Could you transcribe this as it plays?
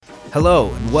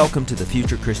Hello, and welcome to the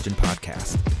Future Christian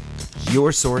Podcast,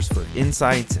 your source for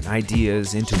insights and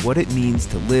ideas into what it means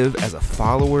to live as a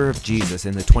follower of Jesus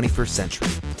in the 21st century.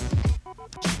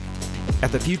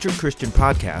 At the Future Christian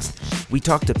Podcast, we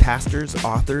talk to pastors,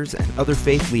 authors, and other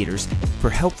faith leaders for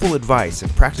helpful advice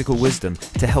and practical wisdom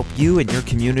to help you and your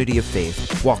community of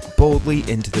faith walk boldly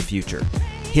into the future.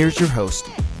 Here's your host,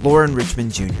 Lauren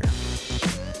Richmond Jr.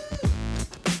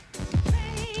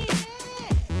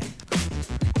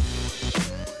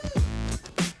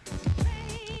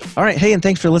 All right. Hey, and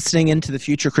thanks for listening into the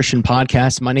Future Christian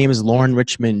Podcast. My name is Lauren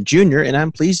Richmond Jr., and I'm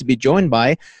pleased to be joined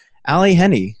by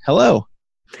Henny. Hello.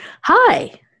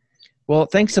 Hi. Well,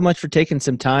 thanks so much for taking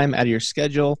some time out of your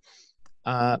schedule.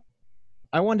 I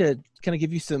wanted to kind of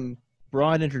give you some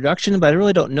broad introduction, but I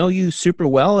really don't know you super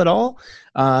well at all.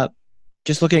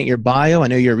 Just looking at your bio, I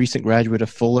know you're a recent graduate of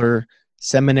Fuller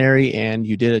Seminary, and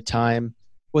you did a time,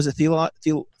 was it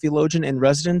theologian in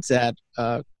residence at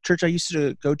church I used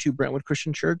to go to, Brentwood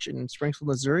Christian Church in Springfield,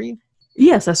 Missouri?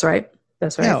 Yes, that's right.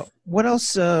 That's right. Yeah. What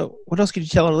else could you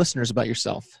tell our listeners about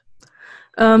yourself?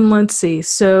 Let's see.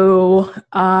 So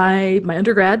my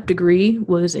undergrad degree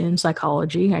was in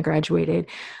psychology. I graduated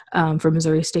from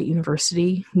Missouri State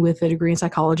University with a degree in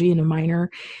psychology and a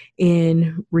minor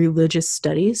in religious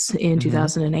studies in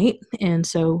 2008. And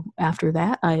so after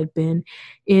that, I had been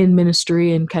in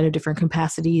ministry in kind of different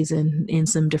capacities and in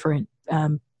some different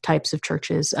types of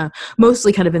churches,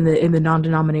 mostly kind of in the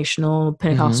non-denominational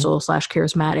Pentecostal /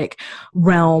 charismatic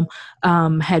realm.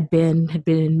 Had been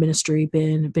in ministry,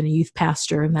 been a youth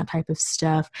pastor and that type of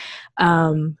stuff.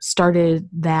 Started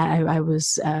that I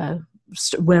was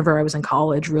whenever I was in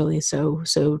college, really. So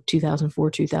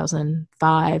 2004,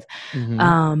 2005,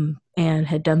 and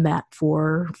had done that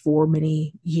for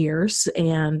many years.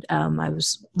 And I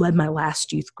led my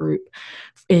last youth group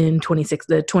in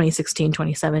the 2016,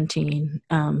 2017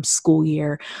 school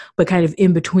year, but kind of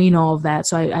in between all of that.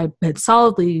 So I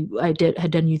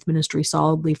had done youth ministry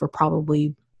solidly for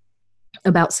probably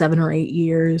about 7 or 8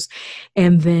 years.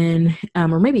 And then,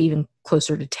 or maybe even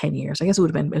closer to 10 years. I guess it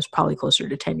was probably closer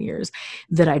to 10 years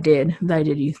that I did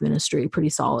youth ministry pretty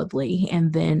solidly.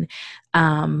 And then,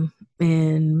 I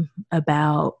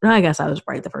guess I was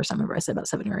right the first time I said about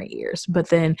 7 or 8 years, but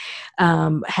then,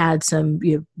 had some,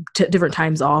 different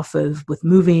times off with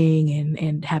moving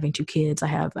and having 2 kids. I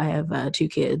have 2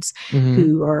 kids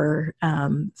who are,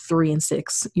 3 and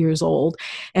 6 years old.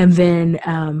 And then,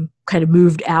 kind of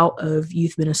moved out of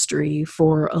youth ministry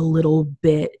for a little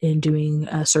bit in doing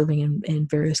serving in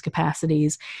various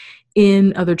capacities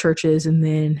in other churches. And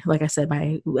then, like I said,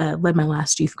 I led my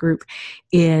last youth group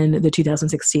in the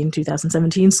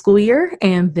 2016-2017 school year.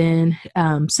 And then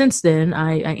since then,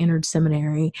 I entered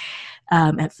seminary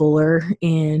at Fuller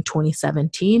in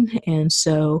 2017. And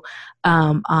so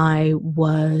I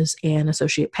was an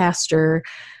associate pastor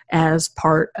as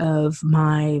part of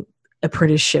my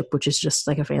apprenticeship, which is just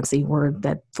like a fancy word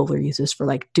that Fuller uses for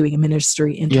like doing a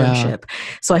ministry internship. Yeah.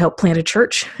 So I helped plant a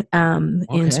church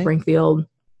in Springfield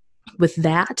with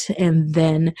that. And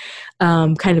then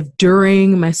kind of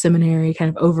during my seminary, kind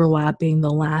of overlapping the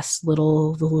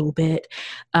little bit,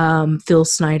 Phil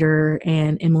Snyder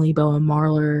and Emily Bowen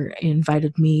Marler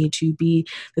invited me to be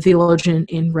the theologian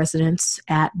in residence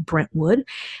at Brentwood.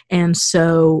 And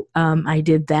so I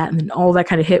did that, and then all that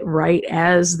kind of hit right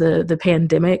as the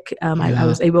pandemic. I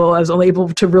was only able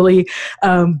to really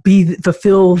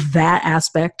fulfill that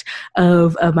aspect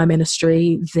of my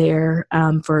ministry there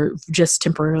for just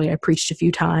temporarily. I preached a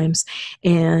few times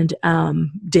and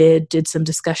did some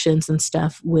discussions and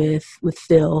stuff with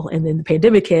Phil, and then the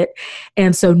pandemic hit.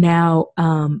 And so now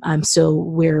I'm still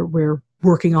we're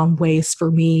working on ways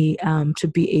for me to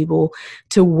be able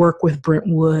to work with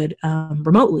Brentwood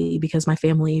remotely, because my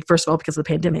family, first of all, because of the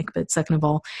pandemic, but second of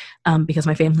all, because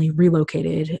my family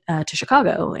relocated to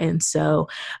Chicago. And so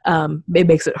it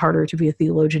makes it harder to be a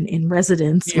theologian in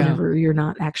residence whenever you're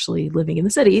not actually living in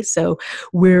the city. So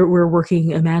we're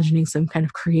working, imagining some kind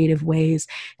of creative ways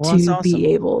to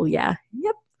be able,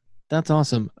 That's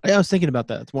awesome. I was thinking about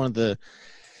that. It's one of the,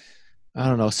 I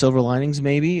don't know, silver linings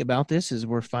maybe about this is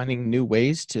we're finding new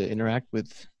ways to interact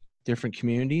with different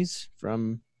communities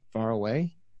from far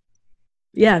away.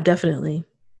 Yeah, definitely.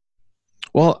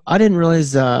 Well, I didn't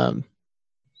realize, I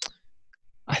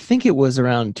think it was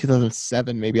around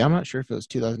 2007, maybe. I'm not sure if it was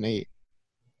 2008.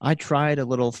 I tried a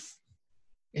little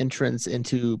entrance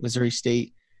into Missouri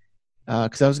State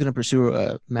because I was going to pursue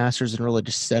a master's in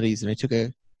religious studies, and I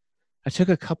took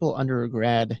a couple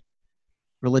undergrad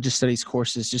religious studies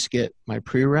courses just to get my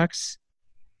prereqs,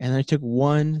 and then I took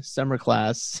one summer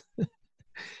class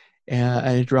and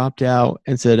I dropped out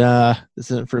and said, this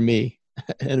isn't for me.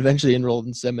 and eventually enrolled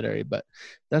in seminary. But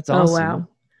that's Oh, awesome. wow.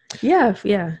 Yeah.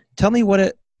 Yeah. Tell me what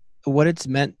it's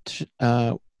meant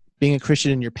being a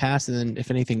Christian in your past, and then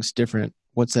if anything's different,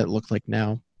 what's that look like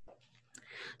now?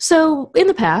 So in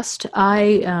the past,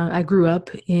 I grew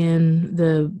up in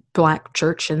the Black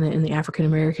church and in the African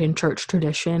American church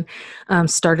tradition.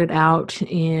 Started out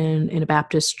in a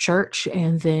Baptist church,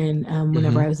 and then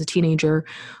whenever I was a teenager,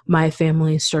 my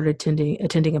family started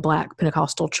attending a Black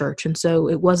Pentecostal church. And so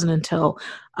it wasn't until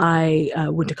I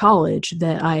went to college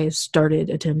that I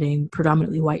started attending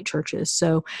predominantly white churches.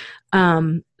 So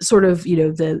sort of,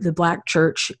 the Black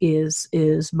church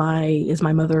is my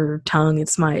mother tongue.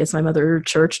 It's my mother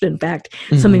church. In fact,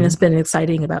 something that's been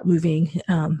exciting about moving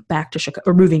back to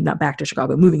Chicago, or not back to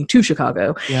Chicago, moving to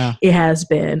Chicago. Yeah. It has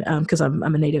been, because I'm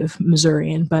a native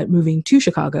Missourian, but moving to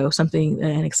Chicago,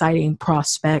 an exciting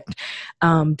prospect,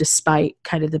 despite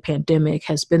kind of the pandemic,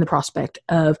 has been the prospect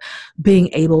of being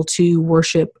able to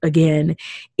worship again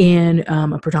in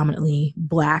a predominantly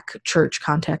Black church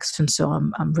context. And so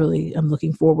I'm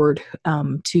looking forward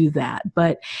to that.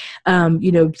 But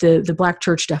the Black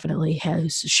church definitely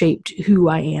has shaped who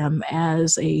I am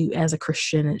as a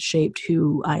Christian. It shaped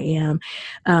who I am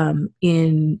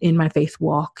in my faith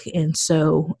walk. And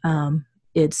so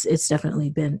it's definitely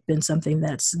been something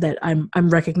that I'm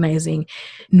recognizing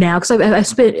now, because I've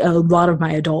spent a lot of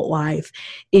my adult life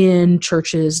in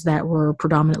churches that were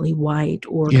predominantly white,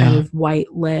 or kind of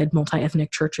white-led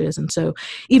multi-ethnic churches. And so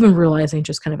even realizing,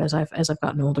 just kind of as I've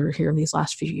gotten older here in these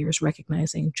last few years,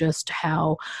 recognizing just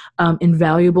how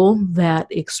invaluable that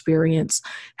experience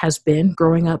has been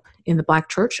growing up in the Black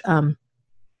church.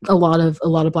 A lot of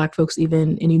Black folks,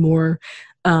 even anymore,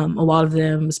 a lot of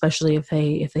them, especially if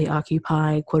they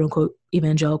occupy quote unquote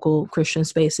evangelical Christian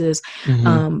spaces,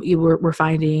 I'm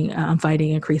finding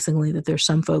increasingly that there's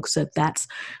some folks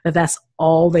that's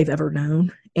all they've ever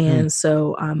known. And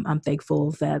so I'm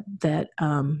thankful that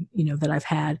I've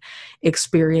had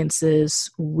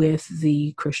experiences with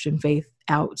the Christian faith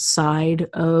outside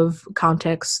of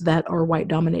contexts that are white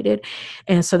dominated.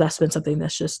 And so that's been something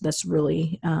that's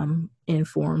really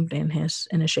informed and has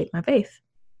shaped my faith.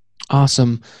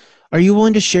 Awesome. Are you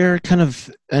willing to share kind of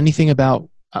anything about,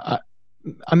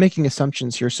 I'm making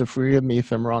assumptions here, so forgive me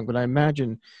if I'm wrong, but I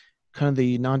imagine kind of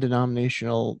the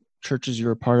non-denominational churches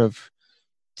you're a part of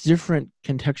different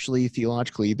contextually,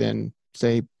 theologically than,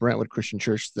 say, Brentwood Christian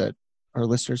Church, that our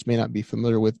listeners may not be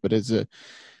familiar with, but as a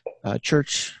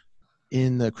church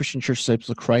in the Christian Church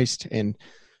Disciples of Christ, and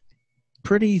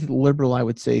pretty liberal, I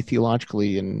would say,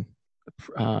 theologically and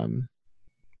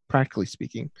practically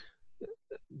speaking.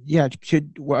 Yeah,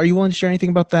 are you willing to share anything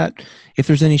about that? If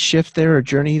there's any shift there or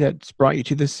journey that's brought you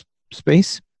to this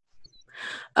space?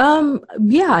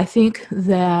 Yeah, I think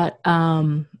that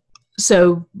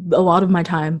so a lot of my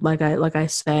time, like I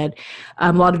said,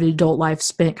 a lot of the adult life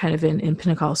spent kind of in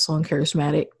Pentecostal and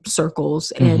charismatic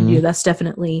circles, and that's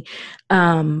definitely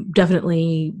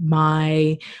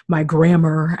my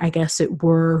grammar, I guess it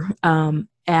were.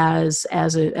 As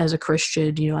a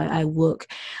Christian, I look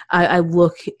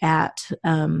at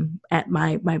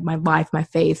my life, my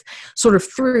faith, sort of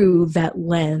through that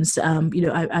lens. I'm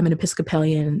an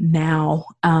Episcopalian now,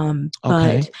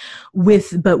 but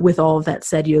with all of that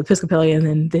said, Episcopalian,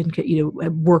 and then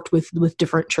I've worked with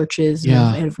different churches,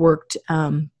 and have worked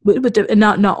but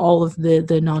not all of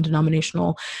the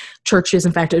non-denominational churches.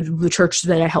 In fact, the church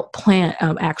that I helped plant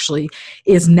actually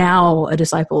is now a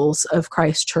Disciples of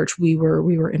Christ church. We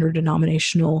were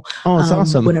interdenominational. Oh, that's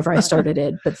awesome. Whenever I started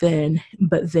it, but then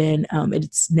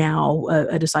it's now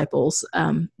a Disciples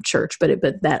church. But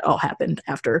that all happened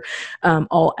after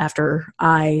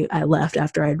I left,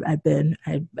 after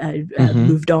I'd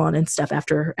moved on and stuff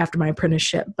after my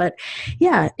apprenticeship. But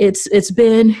yeah, it's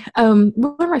been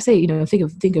whenever I say think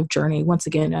of journey, once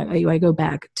again I go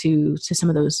back to some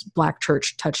of those Black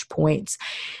church touch points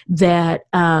that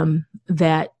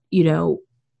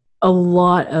a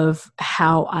lot of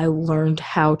how I learned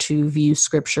how to view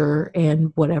scripture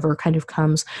and whatever kind of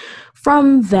comes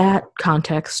from that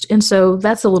context. And so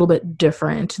that's a little bit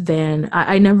different than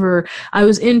I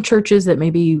was in churches that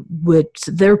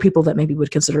there are people that maybe would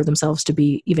consider themselves to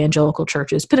be evangelical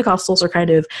churches. Pentecostals are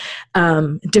kind of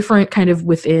different, kind of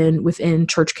within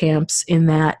church camps, in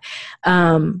that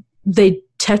they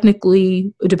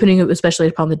technically, especially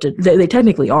upon they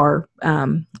technically are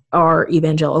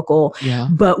evangelical,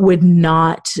 but would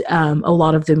not. A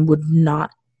lot of them would not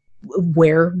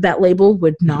wear that label,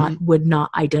 would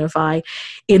not identify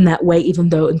in that way, even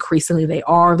though increasingly they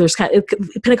are. There's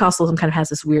Pentecostalism kind of has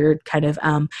this weird kind of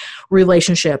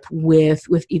relationship with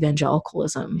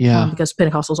evangelicalism, because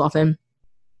Pentecostals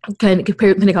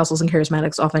and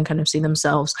charismatics often kind of see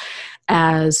themselves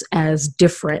as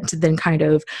different than kind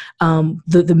of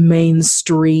the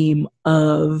mainstream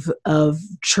of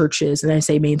churches, and I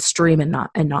say mainstream and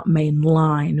not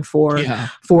mainline for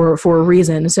a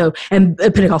reason. So, and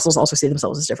Pentecostals also see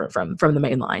themselves as different from the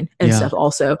mainline and stuff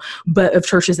also, but of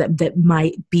churches that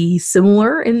might be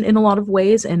similar in a lot of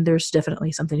ways. And there's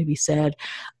definitely something to be said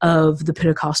of the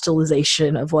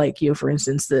Pentecostalization of, like, for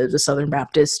instance, the Southern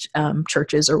Baptist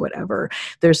churches or whatever.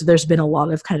 There's been a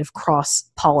lot of kind of cross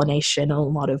pollination and a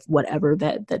lot of whatever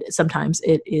that sometimes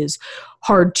it is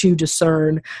hard to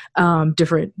discern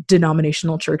different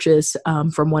denominational churches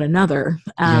from one another.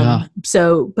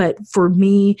 So, but for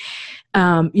me,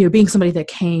 being somebody that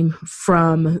came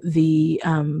from the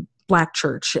Black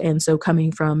church, and so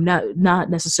coming from not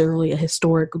necessarily a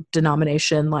historic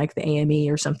denomination like the AME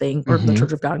or something, or the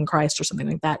Church of God in Christ or something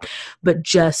like that, but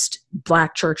just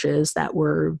Black churches that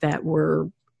were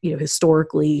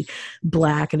historically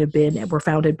Black and were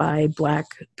founded by Black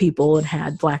people and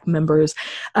had Black members.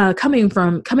 Coming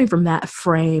from that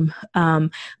frame,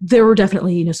 there were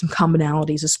definitely some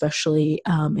commonalities, especially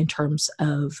in terms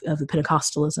of the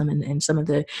Pentecostalism and some of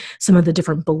the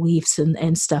different beliefs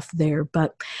and stuff there.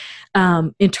 But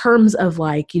in terms of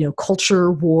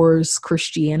culture wars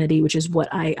Christianity, which is what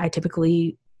I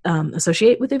typically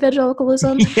associate with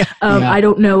evangelicalism. I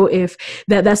don't know if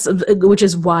that's, which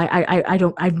is why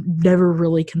I've never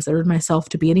really considered myself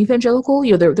to be an evangelical.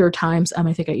 There are times,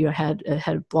 I think I had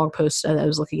a blog post that I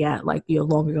was looking at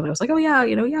long ago. I was like, oh yeah,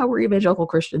 we're evangelical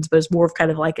Christians, but it's more of kind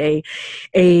of like a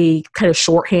kind of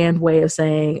shorthand way of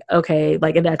saying, okay,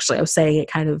 and actually I was saying it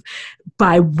kind of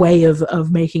by way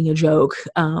of making a joke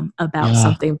about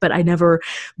something, but I never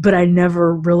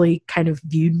really kind of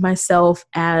viewed myself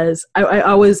as, I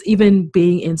always, even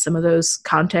being in some of those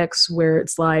contexts where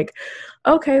it's like,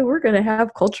 okay, we're going to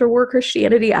have culture war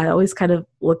Christianity, I always kind of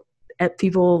look at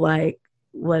people like,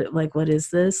 what is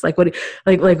this? What do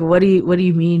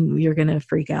you mean you're going to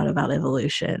freak out about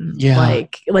evolution?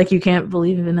 Like you can't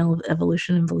believe in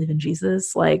evolution and believe in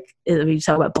Jesus. You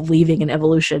talk about believing in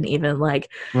evolution, even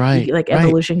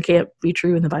evolution can't be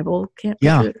true and the Bible can't be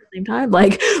true at the same time.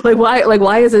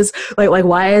 Why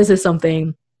is this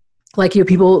something?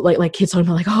 People kids talking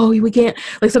about oh, we can't,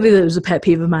 something that was a pet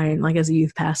peeve of mine, as a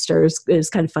youth pastor is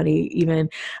kind of funny even,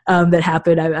 that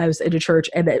happened. I was in a church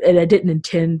and I didn't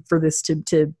intend for this I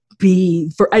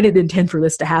didn't intend for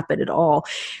this to happen at all.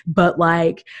 But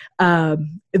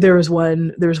there was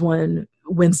one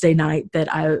Wednesday night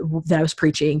that I was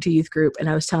preaching to youth group, and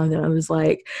I was telling them, I was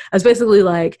basically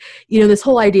this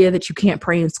whole idea that you can't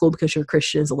pray in school because you're a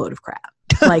Christian is a load of crap.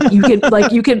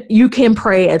 You can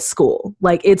pray at school.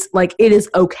 It is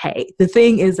okay. The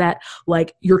thing is that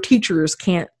your teachers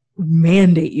can't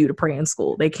mandate you to pray in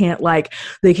school. They can't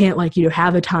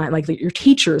have a time, your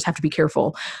teachers have to be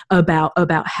careful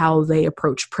about how they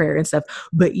approach prayer and stuff.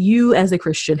 But you as a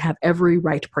Christian have every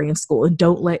right to pray in school, and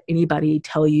don't let anybody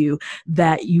tell you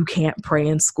that you can't pray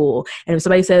in school. And if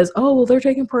somebody says, oh, well, they're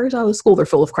taking prayers out of school, they're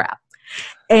full of crap.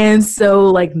 And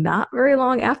so not very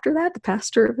long after that, the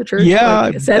pastor of the church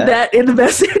said that in the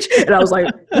message. And I was like,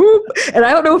 whoop. And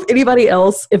I don't know if anybody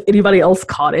else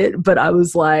caught it, but I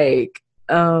was like,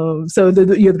 so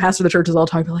the pastor of the church is all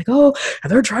talking about oh,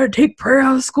 they're trying to take prayer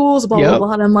out of schools, blah, blah,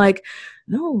 blah. And I'm like,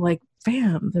 no,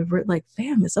 fam,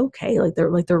 fam, it's okay. They're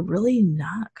really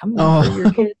not coming for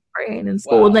your kids praying in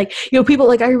school. Wow. And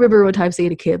people, I remember one time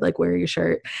seeing a kid wearing a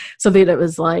shirt, something that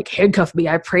was handcuff me,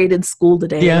 I prayed in school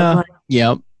today. Yeah.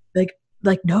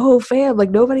 No, fam,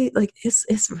 nobody,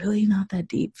 it's really not that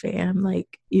deep, fam.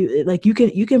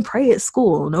 You can pray at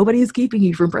school. Nobody's keeping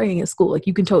you from praying at school.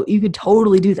 You can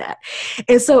totally do that.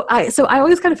 And so I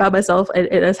always kind of found myself, and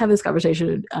I was having this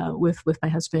conversation with my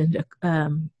husband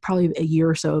probably about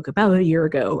a year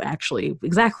ago, actually,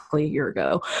 exactly a year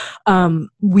ago.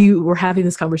 We were having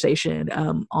this conversation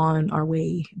on our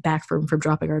way back from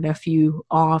dropping our nephew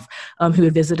off, who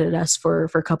had visited us for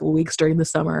a couple of weeks during the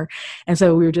summer. And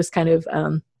so we were just kind of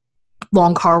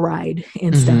long car ride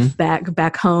and stuff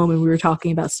back home, and we were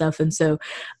talking about stuff. And so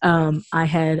I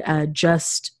had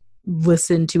just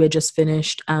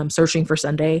finished Searching for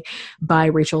Sunday by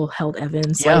Rachel Held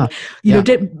Evans. It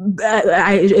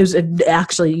was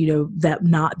actually, that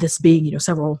not this being,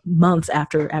 several months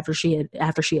after she had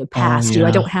passed.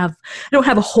 I don't have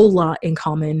a whole lot in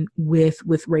common with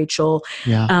Rachel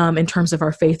in terms of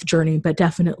our faith journey, but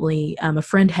definitely a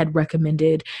friend had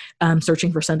recommended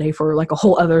Searching for Sunday for a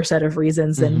whole other set of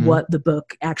reasons than what the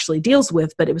book actually deals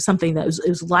with. But it was something that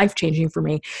was life-changing for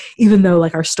me, even though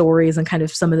our stories and kind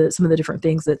of some of the different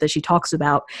things that she talks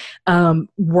about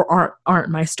aren't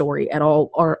my story at all,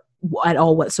 or at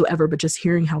all whatsoever, but just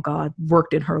hearing how God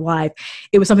worked in her life,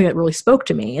 it was something that really spoke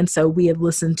to me. And so we had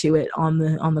listened to it on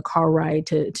the car ride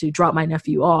to drop my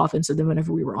nephew off. And so then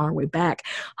whenever we were on our way back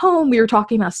home, we were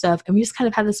talking about stuff, and we just kind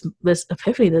of had this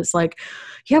epiphany that's like,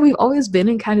 yeah, we've always been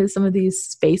in kind of some of these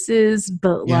spaces,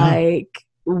 but like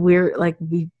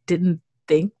we didn't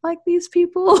think like these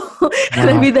people. And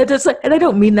I mean that just like, and I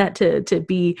don't mean that to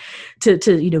be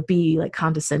be like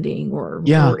condescending or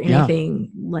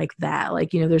anything like that.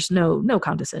 Like, there's no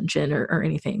condescension or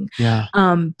anything.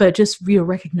 But just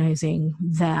recognizing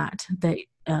that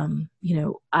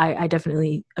I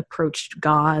definitely approached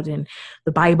God and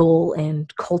the Bible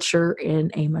and culture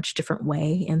in a much different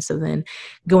way. And so then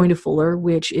going to Fuller,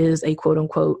 which is a quote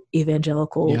unquote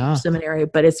evangelical seminary,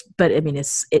 but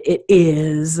it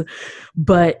is,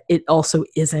 but it also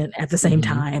isn't at the same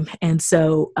time. And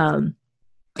so,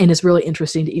 and it's really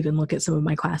interesting to even look at some of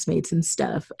my classmates and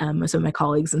stuff, some of my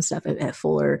colleagues and stuff at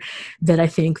Fuller, that I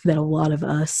think that a lot of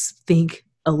us think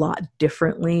a lot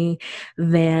differently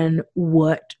than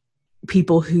what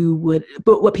people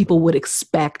would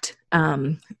expect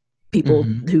people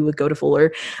who would go to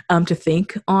Fuller to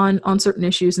think on certain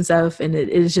issues and stuff. And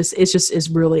it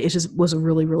was a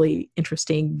really, really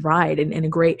interesting ride and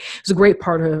it was a great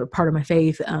part of my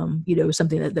faith.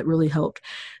 Something that really helped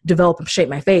develop and shape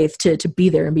my faith to be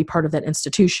there and be part of that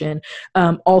institution.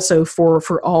 Also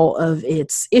for all of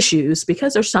its issues,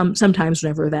 because there's sometimes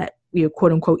whenever that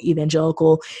quote unquote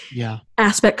evangelical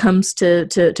aspect comes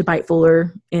to bite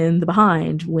Fuller in the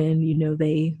behind, when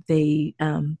they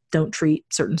don't treat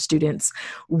certain students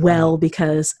well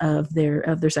because of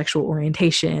their sexual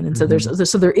orientation, and so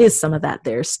there is some of that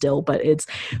there still, but it's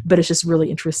just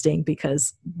really interesting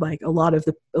because like a lot of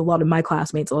my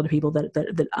classmates, a lot of people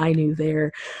that I knew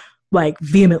there, like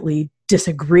vehemently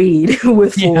disagreed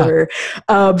with Fuller.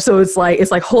 So it's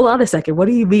like, hold on a second, what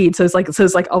do you mean? So it's like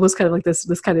almost kind of like this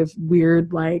kind of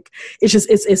weird, like, it's just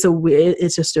a weird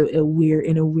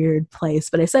place.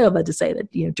 But I say all that to say that,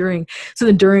 during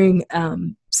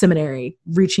seminary,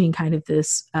 reaching kind of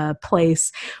this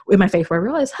place in my faith where I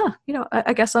realized,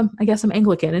 I guess I'm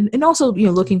Anglican, and also,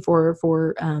 looking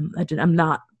for I'm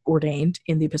not ordained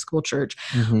in the Episcopal Church,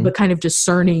 but kind of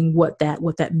discerning what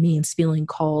that means, feeling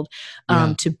called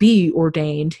to be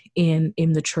ordained in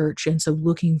the church. And so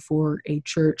looking for a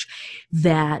church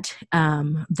that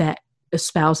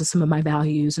espouses some of my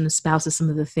values and espouses some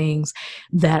of the things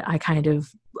that I kind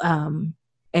of am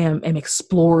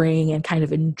exploring and kind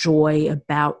of enjoy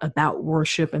about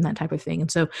worship and that type of thing.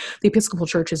 And so the Episcopal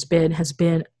Church has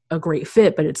been a great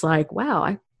fit, but it's like, wow,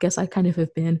 I guess I kind of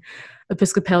have been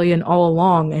Episcopalian all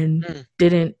along and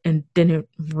didn't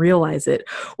realize it.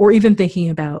 Or even thinking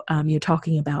about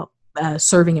talking about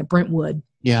serving at Brentwood.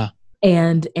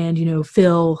 And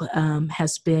Phil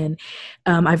has been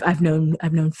I've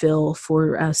known Phil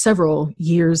for several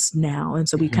years now, and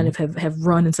so we kind of have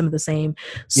run in some of the same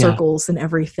circles and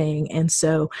everything. And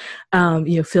so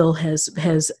Phil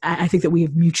has I think that we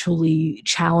have mutually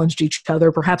challenged each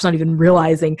other, perhaps not even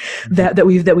realizing that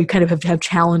we kind of have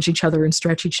challenged each other and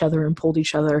stretched each other and pulled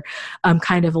each other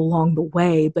kind of along the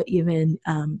way. But even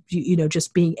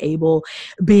just being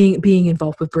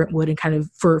involved with Brentwood and kind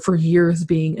of for years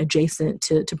being adjacent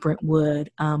to Brentwood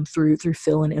through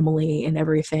Phil and Emily and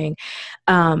everything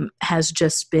has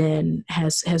been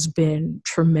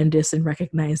tremendous in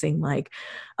recognizing, like,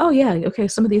 oh yeah, okay,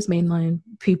 some of these mainline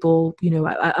people,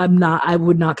 I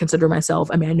would not consider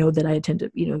myself. I mean, I know that I attend a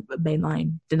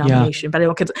mainline denomination, but I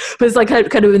don't consider, but it's like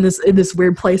kind of in this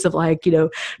weird place of like,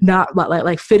 not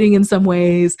like fitting in some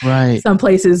ways, right, some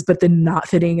places, but then not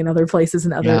fitting in other places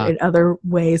in other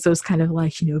ways. So it's kind of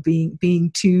like,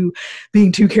 being too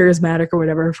charismatic or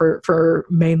whatever for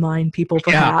mainline people,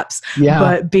 perhaps,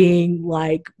 but being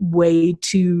like way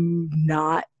too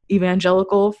not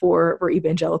evangelical for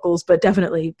evangelicals. But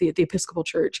definitely the Episcopal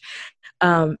Church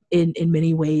in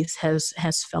many ways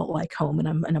has felt like home,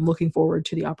 and I'm looking forward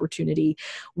to the opportunity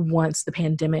once the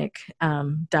pandemic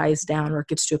dies down or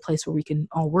gets to a place where we can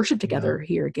all worship together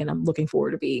here again. I'm looking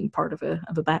forward to being part of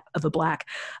a Black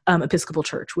Episcopal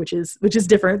Church, which is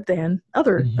different than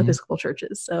other Episcopal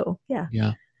churches. So yeah.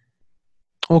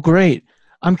 Well, great.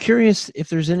 I'm curious if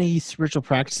there's any spiritual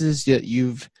practices that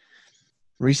you've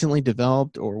recently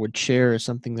developed or would share as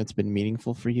something that's been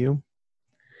meaningful for you.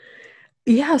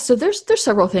 Yeah, so there's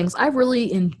several things. I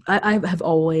have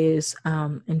always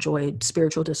enjoyed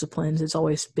spiritual disciplines. It's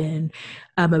always been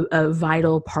a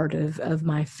vital part of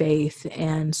my faith.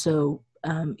 And so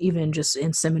even just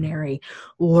in seminary,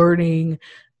 learning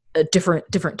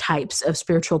different types of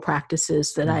spiritual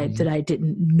practices that I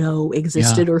didn't know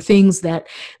existed, Yeah. or things that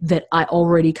I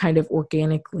already kind of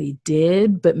organically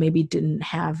did, but maybe didn't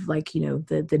have, like,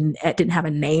 didn't have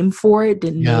a name for it,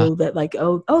 didn't Yeah. know that, like,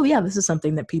 oh yeah, this is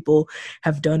something that people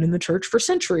have done in the church for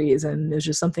centuries, and it's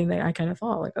just something that I kind of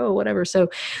thought, like, oh, whatever. So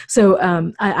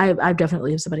I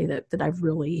definitely am somebody that I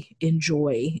really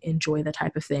enjoy that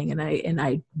type of thing, and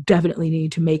I definitely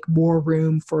need to make more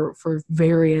room for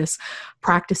various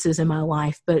practices in my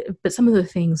life, but some of the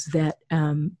things that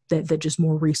just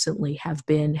more recently have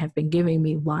been giving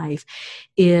me life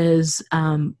is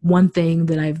one thing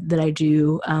that I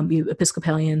do.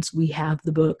 Episcopalians, we have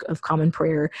the Book of Common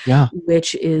Prayer, Yeah.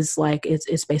 which is like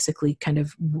it's basically kind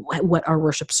of what our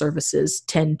worship services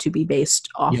tend to be based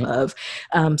off of.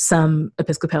 Some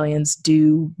Episcopalians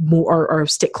do more or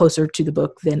stick closer to the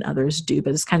book than others do,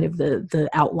 but it's kind of the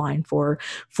outline for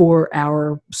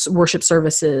our worship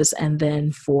services, and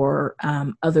then for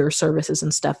other services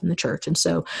and stuff in the church. And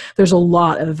so there's a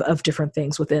lot of different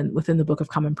things within the Book of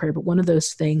Common Prayer, but one of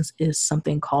those things is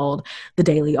something called the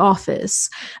daily office,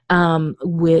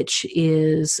 which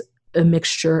is a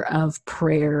mixture of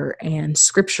prayer and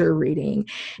scripture reading.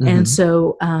 And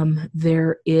so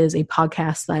there is a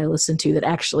podcast that I listen to that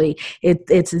actually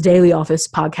it's a daily office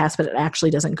podcast, but it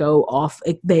actually doesn't go off.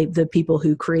 The people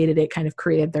who created it kind of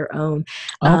created their own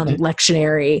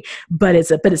lectionary, but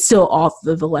it's still off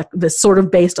of the sort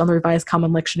of based on the Revised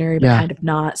Common Lectionary, but kind of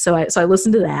not. So I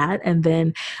listened to that, and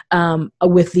then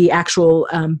with the actual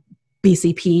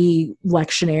BCP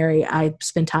lectionary, I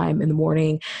spend time in the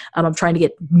morning. I'm trying to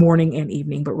get morning and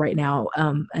evening, but right now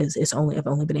I've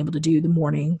only been able to do the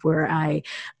morning, where I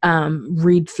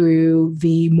read through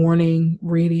the morning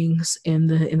readings in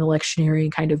the lectionary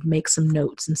and kind of make some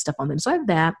notes and stuff on them. So I have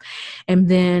that, and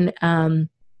then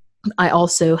I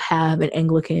also have an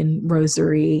Anglican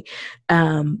rosary,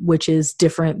 which is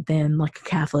different than like a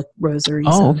Catholic rosary.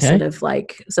 Instead of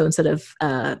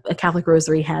a Catholic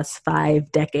rosary has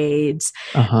 5 decades,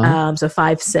 so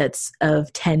 5 sets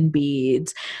of 10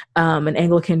 beads. An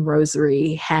Anglican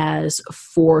rosary has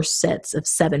 4 sets of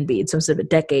 7 beads. So instead of a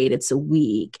decade, it's a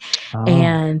week.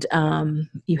 And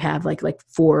you have like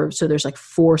 4. So there's like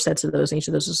 4 sets of those, and each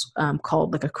of those is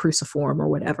called like a cruciform or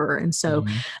whatever. And so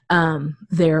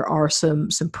there are some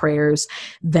prayers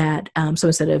that so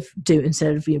instead of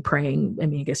praying, I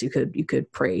mean, I guess you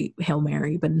could pray Hail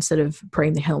Mary, but instead of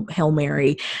praying the Hail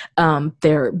Mary,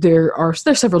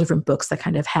 there's several different books that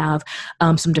kind of have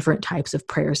some different types of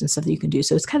prayers and stuff that you can do.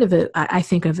 So it's kind of I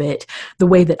think of it, the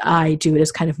way that I do it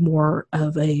is kind of more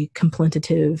of a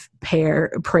contemplative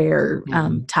prayer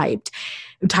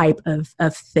type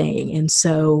of thing. And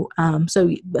so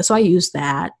I use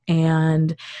that,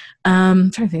 and I'm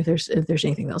trying to think if there's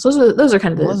anything else. Those are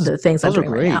kind of the things I'm doing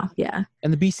right now. Yeah.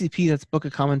 And the BCP, that's Book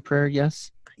of Common Prayer,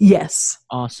 yes? Yes.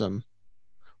 Awesome.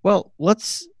 Well,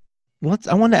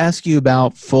 I want to ask you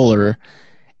about Fuller,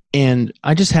 and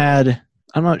I'm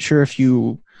not sure if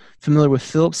you familiar with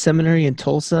Phillips Seminary in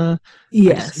Tulsa.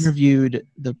 Yes. I just interviewed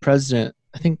the president,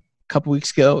 I think, couple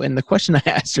weeks ago, and the question I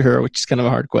asked her, which is kind of a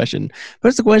hard question, but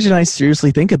it's a question I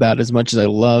seriously think about as much as I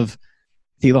love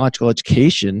theological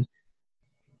education.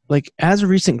 Like, as a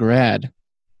recent grad,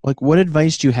 like, what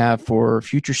advice do you have for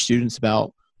future students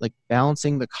about like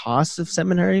balancing the costs of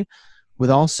seminary with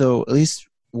also, at least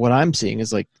what I'm seeing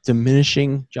is like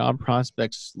diminishing job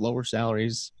prospects, lower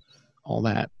salaries, all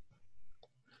that?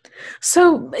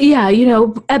 So yeah,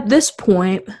 at this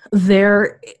point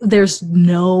there's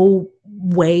no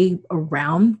way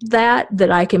around that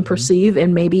I can perceive,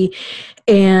 and maybe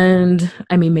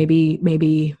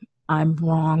I'm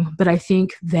wrong, but I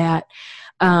think that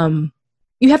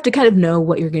you have to kind of know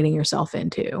what you're getting yourself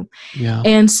into. Yeah.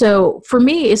 And so for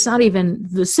me, it's not even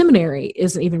the seminary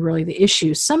isn't even really the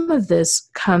issue. Some of this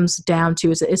comes down to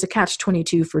is a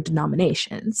catch-22 for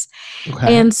denominations.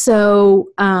 Okay. And so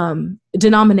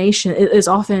denomination is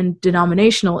often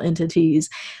denominational entities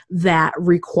that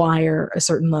require a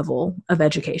certain level of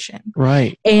education.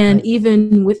 Right. And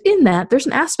even within that, there's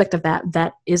an aspect of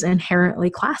that is inherently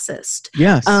classist.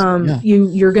 Yes.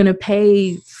 You're going to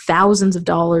pay thousands of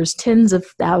dollars, tens of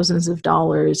thousands of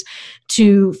dollars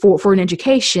for an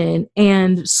education,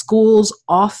 and schools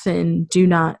often do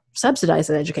not subsidize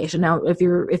that education. Now, if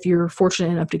you're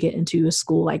fortunate enough to get into a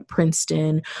school like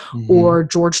Princeton Mm-hmm. or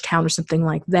Georgetown or something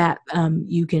like that,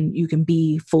 you can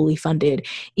be fully funded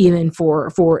even for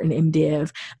an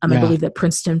MDiv. I believe that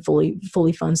Princeton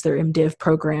fully funds their MDiv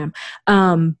program,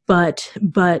 but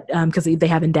because they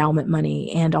have endowment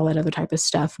money and all that other type of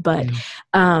stuff. But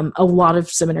a lot of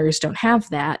seminaries don't have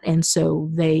that, and so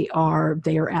they are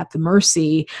at the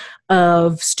mercy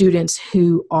of students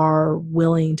who are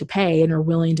willing to pay and are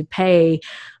willing to pay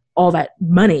all that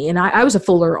money. And I was a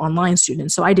Fuller online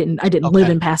student, so I didn't live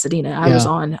in Pasadena.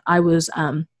 I was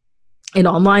an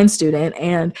online student,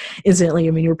 and incidentally,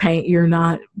 I mean, you're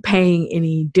not paying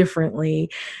any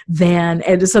differently than,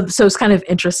 and so it's kind of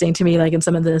interesting to me, like in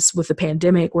some of this with the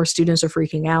pandemic, where students are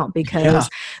freaking out because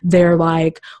they're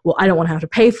like, well, I don't want to have to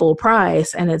pay full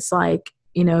price. And it's like,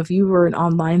 you know, if you were an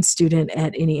online student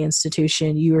at any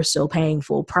institution, you are still paying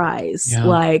full price.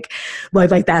 Like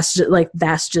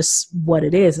that's just what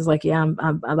it is. It's like,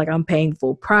 I'm paying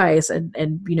full price.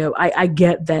 And you know, I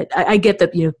get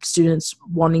that, you know, students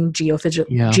wanting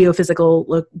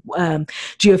geophysical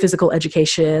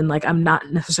education. Like, I'm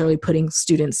not necessarily putting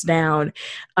students down,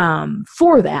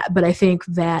 for that, but I think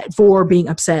that for being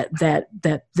upset that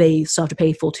they still have to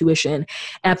pay full tuition.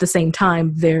 At the same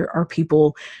time, there are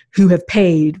people who have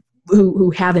paid,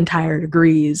 who have entire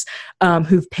degrees,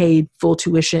 who've paid full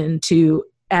tuition to,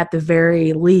 at the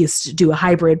very least, do a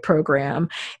hybrid program,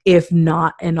 if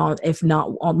not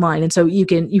online. And so you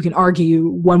can argue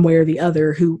one way or the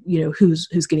other who's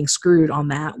getting screwed on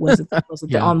that. Was it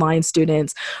the online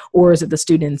students, or is it the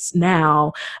students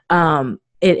now?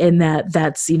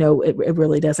 That's, you know, it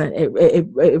really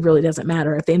doesn't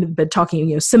matter at the end of, but talking,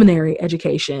 you know, seminary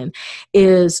education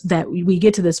is that we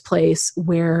get to this place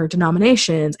where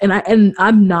denominations, and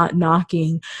I'm not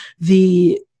knocking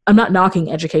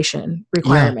education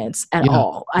requirements at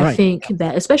all. I think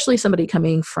that, especially somebody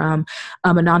coming from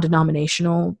a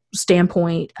non-denominational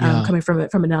standpoint, coming from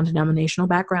a non-denominational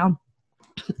background.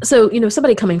 So, you know, as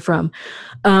someone coming from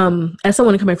kind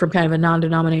of a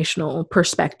non-denominational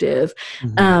perspective,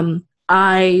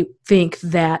 I think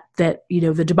that you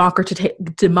know, the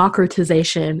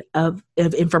democratization of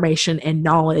information and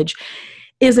knowledge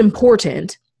is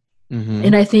important.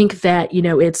 And I think that, you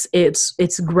know, it's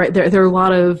great. There are a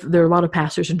lot of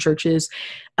pastors and churches,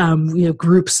 you know,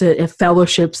 groups,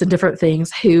 fellowships and different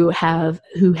things who have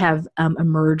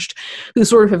emerged, who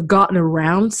sort of have gotten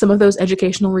around some of those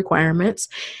educational requirements.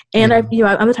 And I'm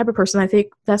the type of person, I think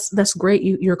that's great.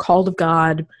 You're called of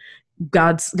God.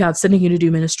 God's sending you to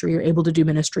do ministry. You're able to do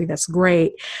ministry. That's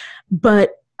great.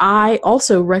 But I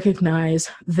also recognize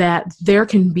that there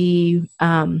can be,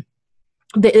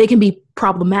 they can be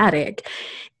problematic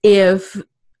if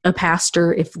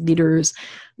leaders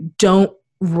don't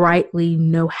rightly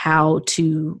know how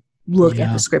to look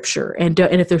at the scripture, and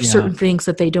if there's certain things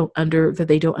that they don't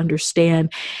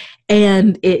understand,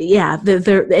 and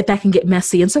if that can get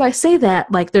messy. And so I say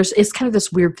that, like, it's kind of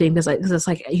this weird thing, because it's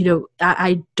like, you know,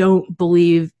 I don't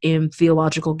believe in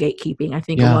theological gatekeeping. I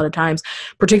think a lot of times,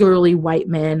 particularly white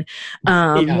men,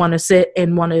 want to sit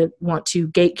and want to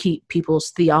gatekeep people's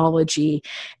theology,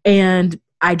 and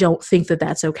I don't think that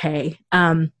that's okay.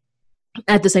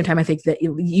 At the same time, I think that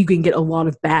you can get a lot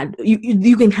of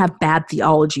you can have bad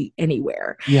theology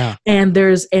anywhere.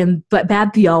 But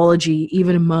bad theology,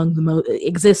 even among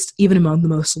exists even among the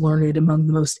most learned, among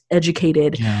the most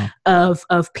educated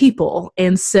of people.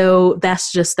 And so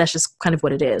that's just kind of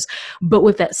what it is. But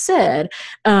with that said,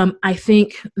 I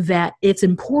think that it's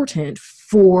important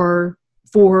for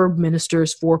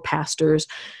ministers, for pastors,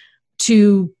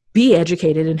 to be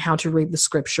educated in how to read the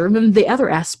scripture. And then the other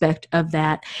aspect of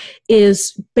that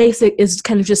is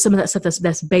kind of just some of that stuff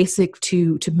that's basic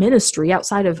to ministry,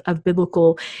 outside of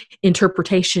biblical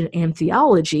interpretation and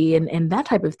theology and that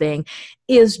type of thing,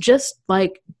 is just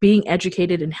like being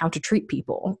educated in how to treat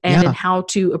people and in how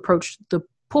to approach the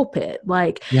pulpit.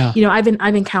 Like, you know,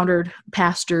 I've encountered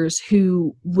pastors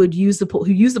who would use the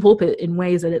pulpit in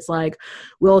ways that it's like,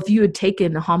 well, if you had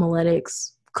taken a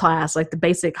homiletics class, like the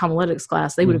basic homiletics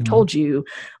class, they would have told you,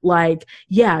 like,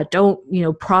 don't, you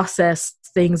know, process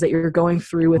things that you're going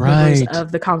through with members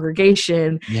of the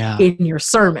congregation in your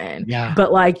sermon.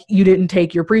 But like, you didn't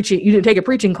take a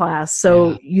preaching class,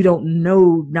 so you don't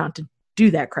know not to do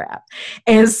that crap.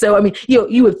 And so, I mean,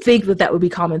 you would think that would be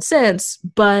common sense,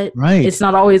 but it's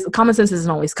not always. Common sense isn't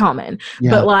always common.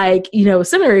 But like, you know, a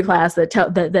seminary class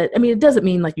that I mean, it doesn't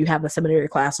mean like you have a seminary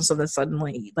class and so then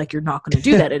suddenly like you're not going to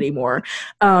do that anymore,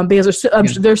 because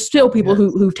there's still people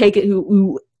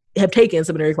who have taken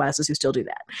seminary classes who still do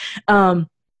that.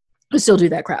 still do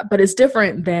that crap, but it's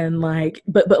different than like,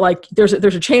 but like there's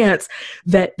a chance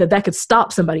that could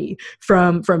stop somebody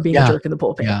from being a jerk in the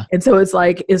pulpit. Yeah. And so it's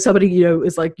like, if somebody, you know,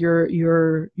 is like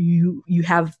you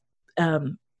have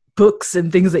books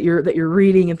and things that you're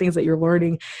reading and things that you're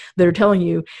learning that are telling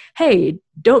you, hey,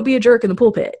 don't be a jerk in the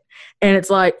pulpit. And it's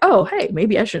like, oh, hey,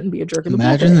 maybe I shouldn't be a jerk in the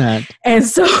pulpit. Imagine that. And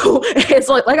so it's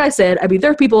like I said, I mean,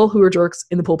 there are people who are jerks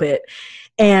in the pulpit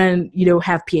and, you know,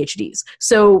 have PhDs.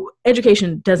 So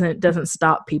education doesn't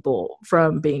stop people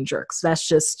from being jerks. That's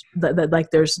just that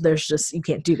like there's just, you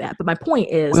can't do that. But my point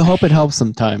is, we'll hope it helps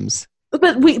sometimes.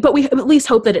 But we at least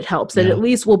hope that it helps, that at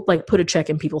least we'll like put a check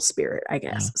in people's spirit, I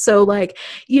guess. Yeah. So like,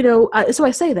 you know, so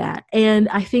I say that, and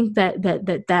I think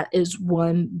that is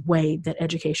one way that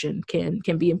education can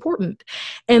be important.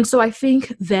 And so I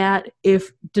think that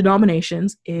if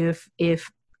denominations, if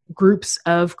groups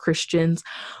of Christians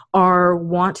are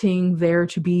wanting there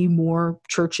to be more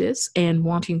churches and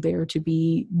wanting there to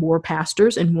be more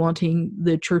pastors and wanting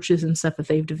the churches and stuff that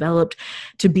they've developed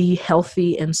to be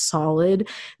healthy and solid,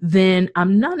 then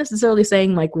I'm not necessarily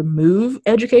saying like remove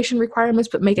education requirements,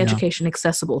 but make education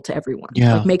accessible to everyone.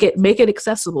 Like make it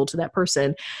accessible to that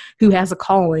person who has a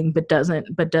calling but doesn't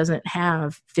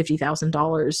have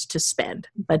 $50,000 to spend,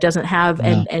 but doesn't have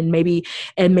and maybe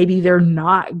they're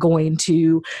not going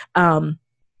to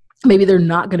maybe they're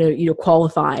not going to, you know,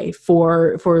 qualify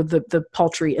for the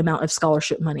paltry amount of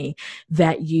scholarship money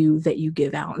that you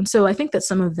give out. And so I think that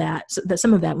some of that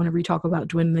whenever we talk about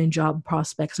dwindling job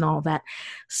prospects and all of that,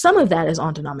 some of that is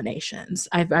on denominations.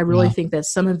 I really think that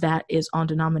some of that is on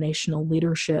denominational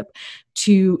leadership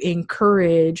to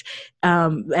encourage, I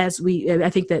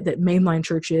think that mainline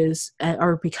churches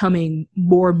are becoming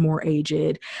more and more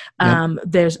aged.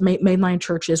 There's mainline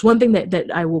churches. One thing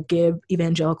that I will give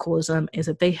evangelicalism is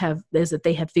that they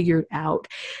have figured out,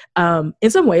 in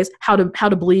some ways, how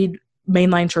to bleed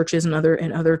mainline churches and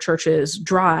other churches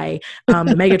dry,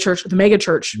 the mega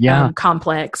church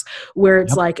complex, where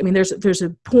it's like, I mean, there's a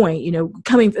point, you know,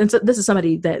 coming, and so this is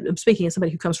somebody that I'm speaking as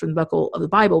somebody who comes from the buckle of the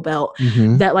Bible Belt,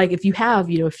 that like, if you have,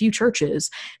 you know, a few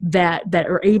churches that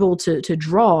are able to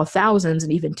draw thousands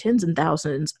and even tens and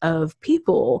thousands of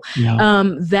people,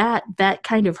 that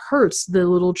kind of hurts the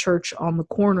little church on the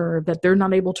corner that they're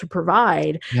not able to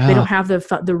provide. They don't have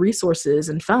the resources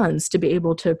and funds to be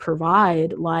able to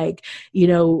provide, like, you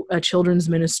know, a children's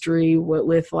ministry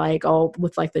with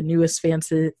the newest,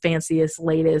 fanciest,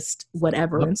 latest,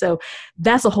 whatever. And so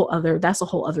that's a whole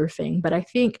other thing. But I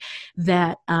think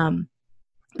that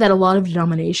that a lot of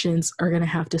denominations are going to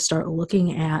have to start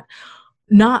looking at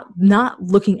not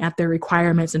looking at their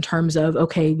requirements in terms of,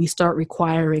 okay, we start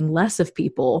requiring less of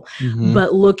people,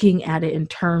 but looking at it in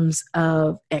terms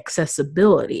of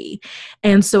accessibility.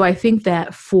 And so I think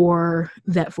that for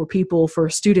people, for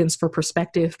students, for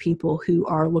prospective people who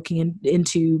are looking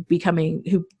into becoming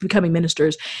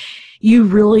ministers, you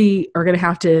really are going to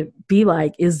have to be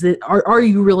like, are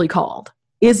you really called?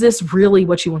 Is this really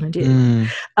what you want to do?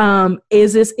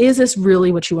 Is this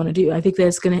really what you want to do? I think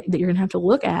that you're going to have to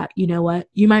look at, you know what,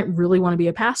 you might really want to be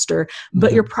a pastor,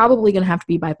 but you're probably going to have to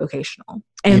be bivocational.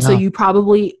 And so you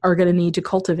probably are going to need to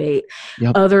cultivate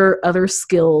other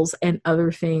skills and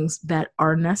other things that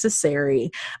are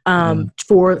necessary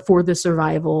for the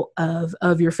survival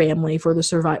of your family, for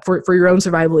your own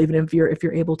survival, even if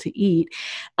you're able to eat.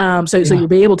 So you'll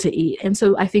be able to eat. And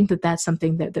so I think that that's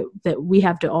something that we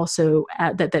have to also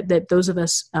that those of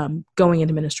us going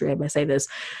into ministry, I might say this,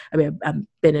 I mean, I've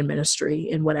been in ministry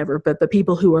and whatever, but the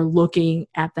people who are looking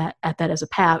at that as a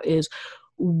path is,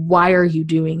 why are you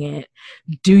doing it?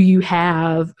 Do you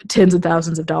have tens of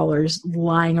thousands of dollars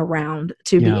lying around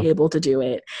to be able to do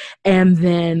it? And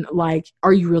then, like,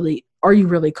 are you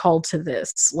really called to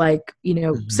this? Like, you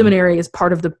know, seminary is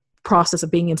part of the process of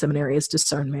being in seminary is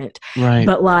discernment, right?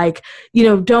 But like, you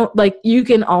know, don't, like, you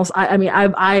can also,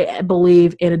 I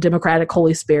believe in a democratic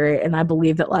Holy Spirit, and I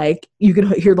believe that, like, you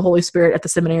can hear the Holy Spirit at the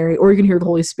seminary, or you can hear the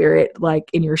Holy Spirit like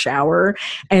in your shower.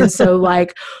 And so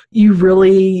like, you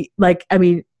really, like, I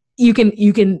mean, you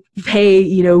can pay,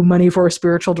 you know, money for a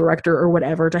spiritual director or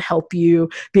whatever to help you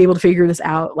be able to figure this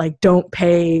out. Like, don't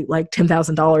pay like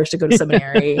 $10,000 to go to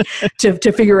seminary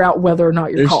to figure out whether or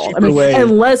not you're called. I mean,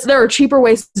 unless there are cheaper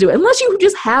ways to do it, unless you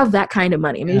just have that kind of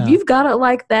money. I mean, if you've got it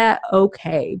like that,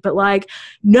 okay. But like,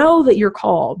 know that you're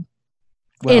called.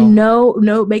 And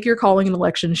make your calling and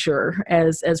election sure,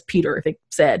 as Peter, I think,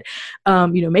 said.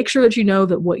 Make sure that you know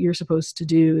that what you're supposed to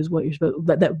do is what you're supposed,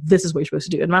 that this is what you're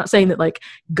supposed to do. I'm not saying that like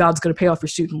God's going to pay off your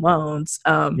student loans.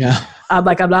 I'm not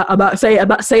saying that.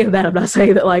 I'm not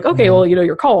saying that like, okay, well,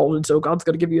 you're called, and so God's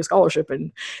going to give you a scholarship,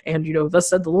 and thus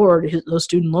said the Lord, those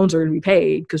student loans are going to be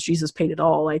paid because Jesus paid it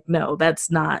all. Like, no, that's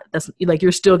like,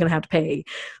 you're still going to have to pay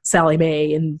Sally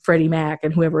Mae and Freddie Mac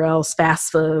and whoever else,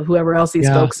 FAFSA, whoever else these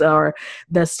folks are.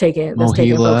 That's taking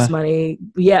folks' money.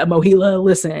 Yeah, Mohila,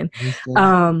 listen.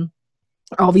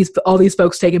 All these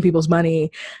folks taking people's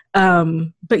money.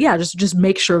 But yeah, just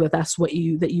make sure that that's what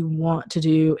you want to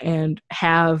do and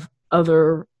have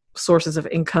other sources of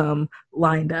income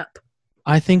lined up.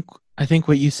 I think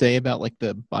what you say about like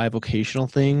the bivocational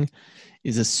thing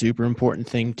is a super important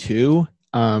thing too.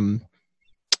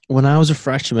 When I was a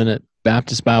freshman at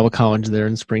Baptist Bible College there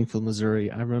in Springfield,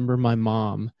 Missouri, I remember my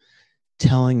mom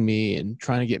telling me and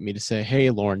trying to get me to say, hey,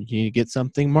 Lauren, you need to get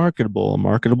something marketable, a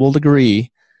marketable degree.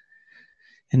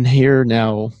 And here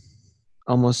now,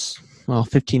 almost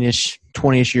 15-ish,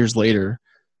 20-ish years later,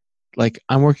 like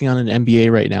I'm working on an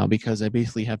MBA right now because I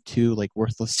basically have 2 like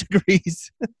worthless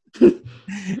degrees in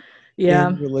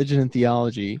religion and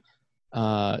theology,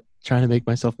 trying to make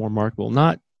myself more marketable.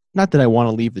 Not that I want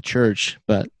to leave the church,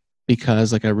 but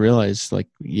because like I realized like,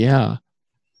 yeah,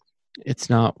 it's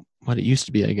not what it used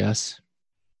to be, I guess.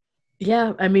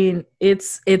 Yeah, I mean,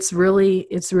 it's really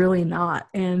not.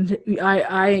 And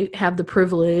I have the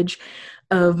privilege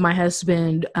of my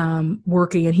husband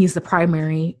working, and he's the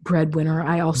primary breadwinner.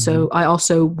 I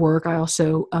also work. I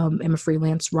also am a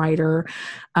freelance writer.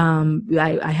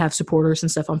 I have supporters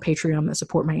and stuff on Patreon that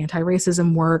support my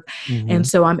anti-racism work, and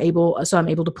so I'm able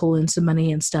to pull in some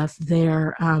money and stuff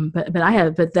there. But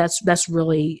that's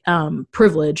really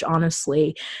privilege,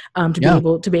 honestly,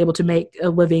 to be able to make a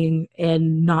living,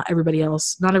 and not everybody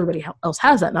else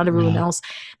has that. Not everyone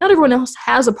else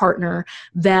has a partner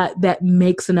that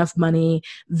makes enough money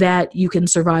that you can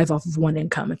survive off of one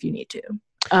income if you need to.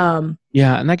 And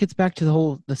that gets back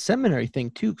to the seminary thing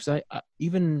too, because I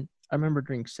remember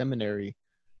during seminary,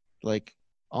 like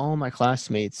all my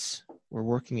classmates were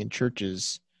working in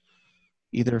churches,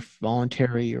 either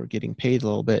voluntary or getting paid a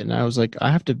little bit, and I was like,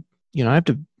 I have to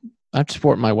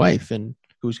support my wife and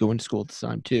who's going to school at the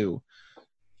time too,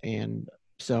 and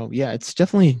so yeah, it's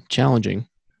definitely challenging.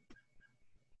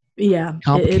 Yeah,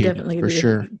 complicated,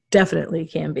 sure. Definitely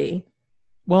can be.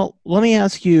 Well, let me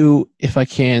ask you, if I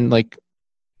can, like,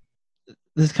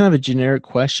 this is kind of a generic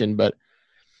question, but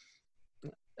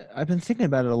I've been thinking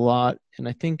about it a lot, and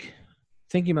I think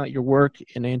thinking about your work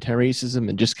in anti-racism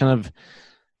and just kind of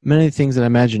many things that I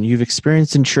imagine you've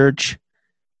experienced in church,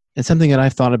 and something that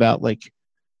I've thought about, like,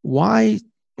 why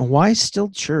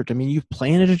still church? I mean, you've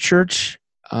planted a church,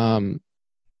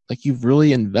 like you've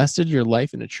really invested your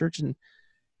life in a church, and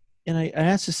I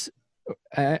ask this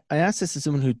as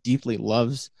someone who deeply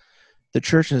loves the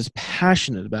church and is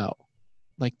passionate about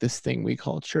like this thing we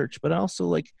call church, but I also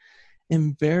like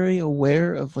am very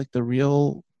aware of like the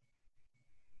real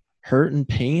hurt and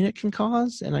pain it can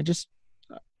cause. And I just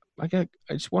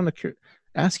want to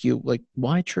ask you, like,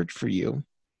 why church for you?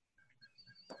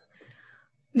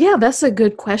 Yeah, that's a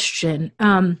good question.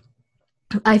 I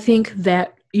think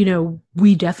that,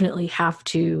 we definitely have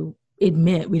to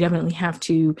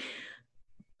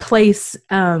place,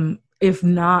 if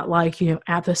not like,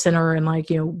 at the center and like,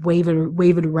 wave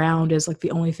it around as like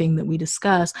the only thing that we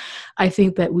discuss. I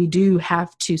think that we do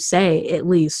have to say, at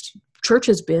least, church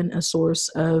has been a source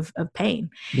of pain.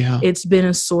 Yeah. It's been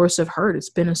a source of hurt.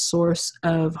 It's been a source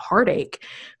of heartache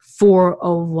for a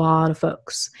lot of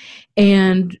folks.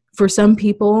 And for some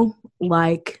people,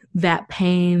 like that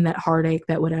pain, that heartache,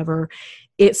 that whatever,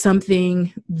 it's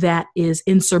something that is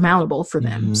insurmountable for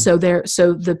them. So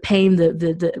the pain,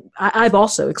 I've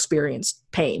also experienced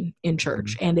pain in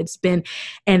church, and it's been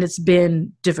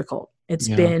difficult.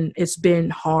 It's been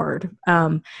hard.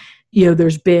 I've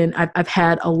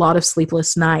had a lot of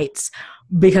sleepless nights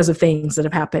because of things that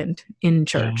have happened in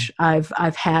church. Yeah.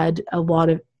 I've had a lot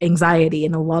of anxiety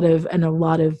and a lot of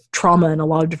trauma and a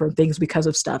lot of different things because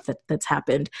of stuff that's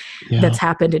happened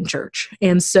in church.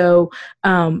 And so,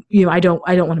 I don't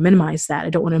want to minimize that. I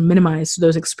don't want to minimize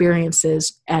those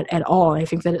experiences at all. I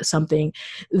think that it's something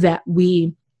that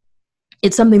we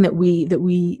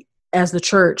as the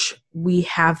church, we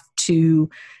have to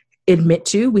admit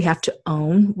to, we have to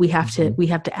own, we have to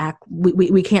act,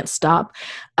 we can't stop.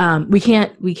 We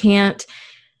can't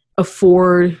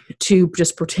afford to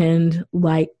just pretend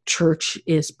like church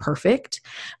is perfect.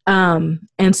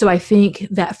 And so I think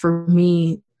that for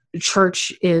me,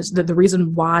 church is the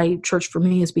reason why church for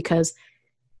me is because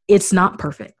it's not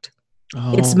perfect.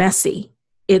 It's Oh, messy.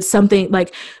 It's something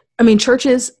like, I mean,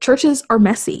 churches are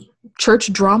messy.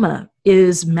 Church drama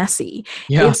is messy.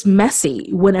 yeah. It's messy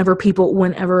whenever people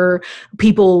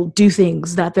do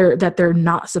things that they're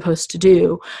not supposed to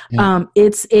do. Yeah.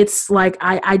 It's like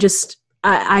I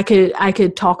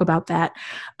could talk about that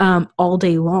all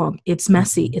day long. It's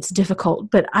messy. Mhm. It's difficult.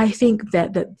 But I think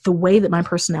that the way that my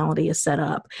personality is set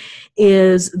up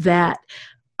is that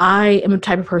I am a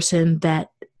type of person that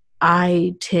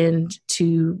I tend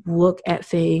to look at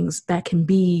things that can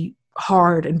be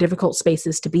hard and difficult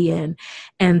spaces to be in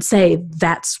and say,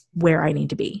 that's where I need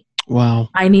to be. Wow.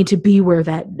 I need to be where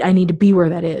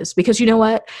that is. Because you know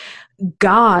what?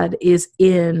 God is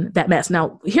in that mess.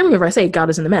 Now, hear me whenever I say God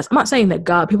is in the mess. I'm not saying that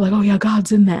God, people are like, oh yeah,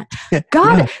 God's in that.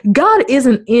 Yeah. God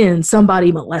isn't in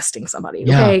somebody molesting somebody.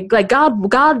 Yeah. Okay. Like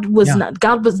God was Yeah.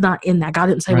 not in that. God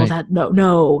didn't say, Right. well,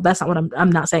 no, that's not what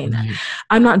I'm not saying that. Right.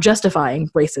 I'm not justifying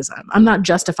racism. I'm not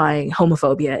justifying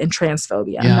homophobia and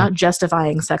transphobia. I'm Yeah. not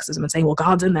justifying sexism and saying, well,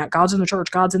 God's in that. God's in the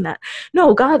church. God's in that.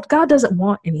 No, God doesn't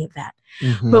want any of that.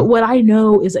 Mhm. But what I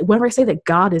know is that whenever I say that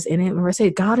God is in it, whenever I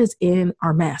say God is in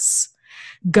our mess,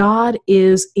 God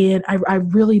is in, I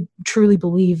really truly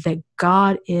believe that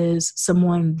God is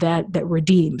someone that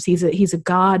redeems. He's a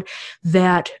God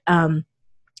that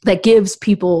that gives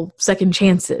people second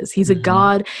chances. He's Mhm.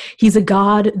 a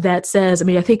God that says, I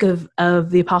mean, I think of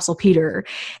the Apostle Peter,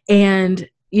 and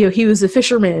he was a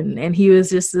fisherman, and he was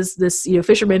just this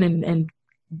fisherman,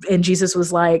 and Jesus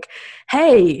was like,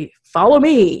 hey, follow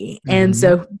me. And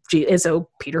Mhm. so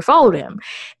Peter followed him.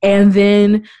 And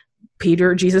then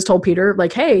Jesus told Peter,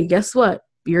 like, hey, guess what?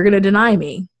 You're going to deny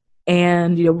me.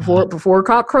 And, before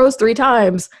cock crows 3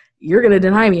 times, you're going to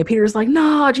deny me. And Peter's like,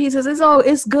 no, Jesus,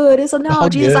 it's good. No, All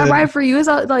Jesus, I'm good. right for you. It's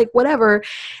all, like, whatever.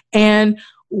 And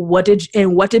what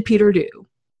did Peter do?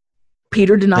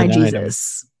 Peter denied Denied him.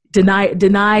 Jesus.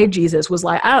 Denied Jesus. Was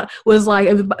like,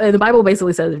 and the Bible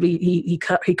basically says he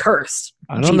cursed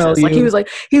I don't know Jesus. Like you.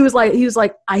 he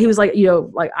was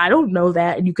like, I don't know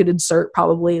that. And you could insert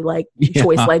probably like Yeah.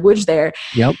 choice language there.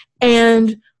 Yep.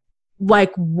 And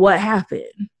like, what happened?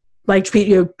 Like,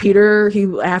 Peter,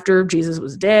 after Jesus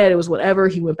was dead, it was whatever.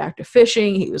 He went back to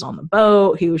fishing. He was on the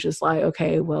boat. He was just like,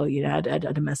 okay, well, I had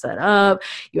to mess that up.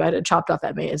 You had to chopped off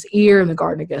that man's ear in the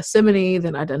Garden of Gethsemane.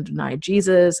 Then I done denied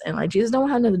Jesus, and like, Jesus don't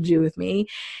have nothing to do with me.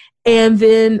 And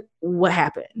then what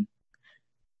happened?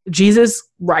 Jesus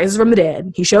rises from the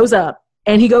dead. He shows up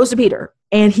and he goes to Peter,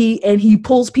 and he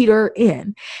pulls Peter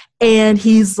in, and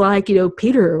he's like,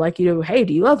 Peter, like, hey,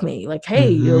 do you love me? Like,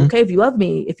 hey, Mhm. okay, if you love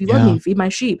me, Yeah. feed my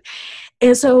sheep.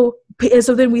 And so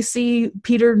then we see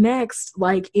Peter next,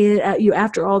 like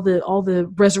after all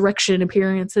the resurrection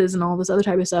appearances and all this other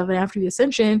type of stuff, and after the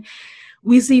ascension,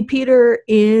 we see Peter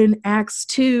in Acts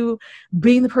 2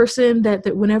 being the person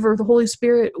that whenever the Holy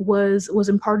Spirit was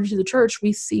imparted to the church,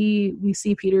 we see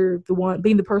Peter, the one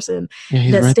being the person Yeah,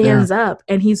 he's that right there. stands up,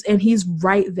 and he's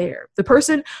right there. The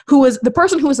person who was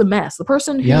a mess, the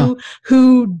person Yeah.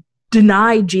 who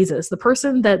denied Jesus, the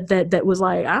person that was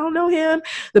like, I don't know him,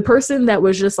 the person that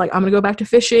was just like, I'm gonna go back to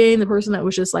fishing, the person that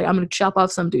was just like, I'm gonna chop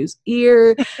off some dude's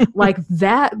ear, like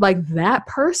that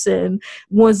person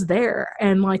was there.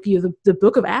 And like, the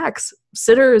book of Acts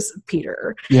centers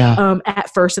Peter Yeah.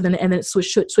 at first, and then it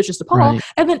switches to Paul. Right.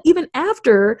 And then even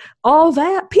after all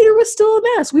that, Peter was still a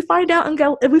mess. We found out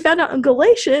in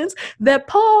Galatians that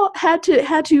Paul had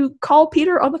to call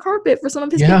Peter on the carpet for some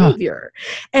of his behavior.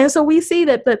 And so we see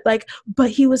that, but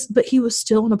he was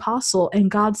still an apostle, and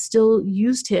God still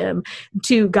used him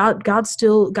to God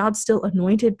still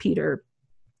anointed Peter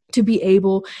to be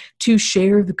able to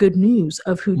share the good news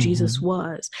of who Jesus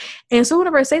was. And so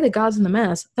whenever I say that God's in the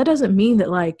mess, that doesn't mean that,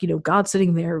 like, God's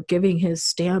sitting there giving his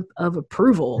stamp of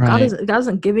approval. Right. God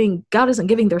isn't giving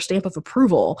their stamp of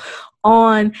approval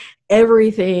on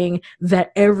everything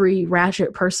that every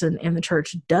ratchet person in the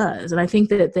church does. And I think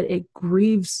that it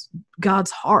grieves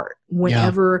God's heart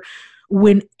whenever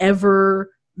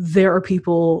there are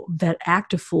people that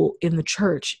act a fool in the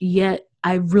church. Yet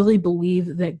I really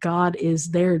believe that God is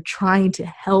there trying to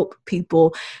help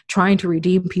people, trying to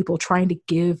redeem people, trying to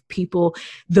give people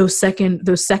those second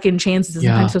chances. And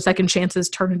sometimes those second chances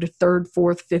turn into third,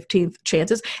 fourth, 15th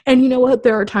chances. And you know what?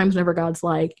 There are times whenever God's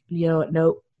like,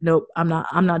 nope, I'm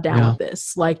not down with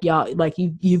this. Like, y'all, like,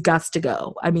 you've got to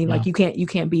go. I mean, like, you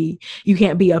can't be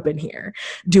up in here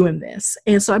doing this.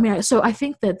 And so, I mean, I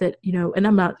think that, and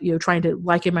I'm not, trying to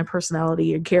liken my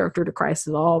personality and character to Christ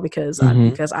at all, because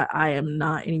I am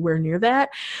not anywhere near that.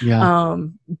 Yeah.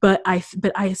 But I think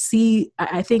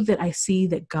that I see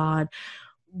that God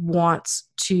wants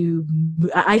to,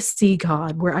 I see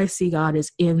God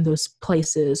is in those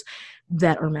places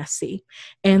that are messy.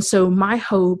 And so my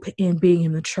hope in being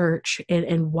in the church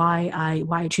and why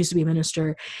I choose to be a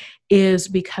minister is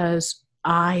because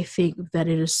I think that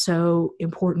it is so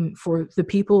important for the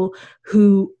people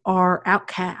who are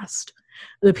outcast,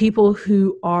 the people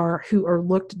who are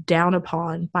looked down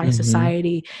upon by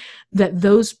society, that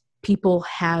those people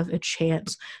have a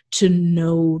chance to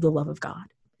know the love of God.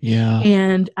 Yeah.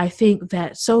 And I think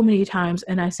that so many times,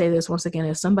 and I say this once again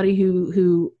as somebody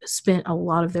who spent a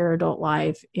lot of their adult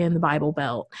life in the Bible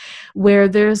Belt, where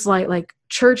there's like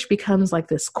church becomes like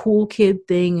this cool kid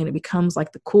thing, and it becomes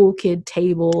like the cool kid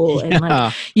table, and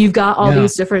like you've got all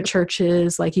these different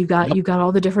churches, like you've got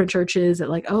all the different churches that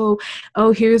like, oh,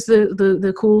 here's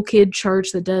the cool kid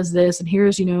church that does this, and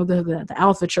here's the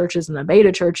alpha churches and the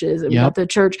beta churches, and we got the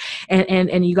church,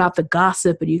 and you got the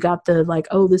gossip, and you got the like,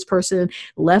 oh, this person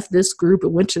left this group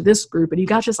and went to this group, and you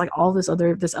got just like all this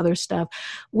other stuff.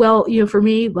 Well, for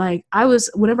me, like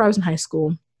whenever I was in high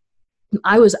school,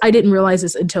 I didn't realize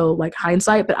this until like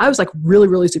hindsight, but I was like really,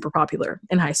 really super popular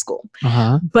in high school.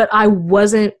 But I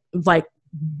wasn't like,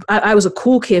 I was a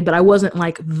cool kid, but I wasn't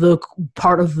like the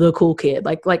part of the cool kid.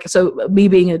 Like, so me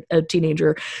being a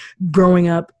teenager growing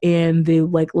up in the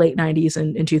like late 90s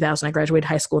and in 2000, I graduated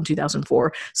high school in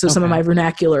 2004. So some of my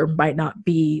vernacular might not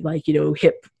be like,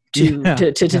 hip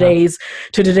to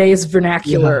today's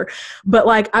vernacular, but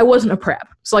like I wasn't a prep.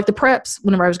 So like the preps,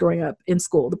 whenever I was growing up in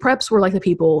school, the preps were like the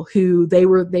people who they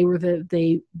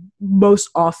most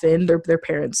often their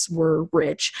parents were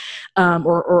rich,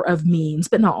 or of means,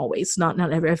 but not always. Not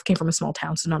every. I came from a small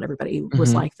town, so not everybody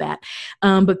was like that.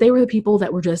 But they were the people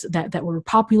that were just that were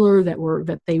popular.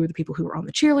 That they were the people who were on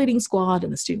the cheerleading squad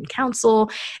and the student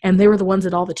council, and they were the ones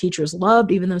that all the teachers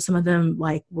loved, even though some of them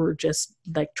like were just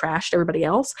like trashed everybody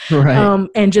else. Right.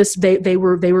 And just they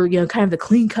were kind of the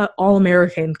clean cut all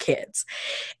American kids.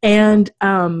 And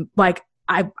like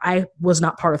I was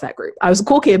not part of that group. I was a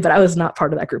cool kid, but I was not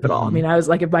part of that group at all. I mean, I was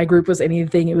like, if my group was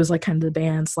anything, it was like kind of the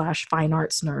band / fine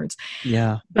arts nerds.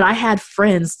 Yeah. But I had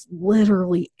friends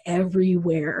literally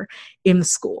everywhere in the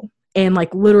school. And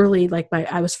like literally, like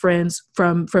I was friends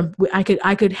from I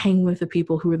could hang with the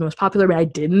people who were the most popular, but I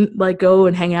didn't like go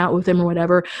and hang out with them or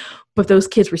whatever. But those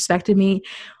kids respected me,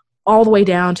 all the way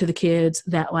down to the kids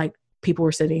that like people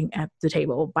were sitting at the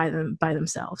table by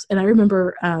themselves. And I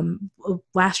remember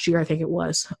last year, I think it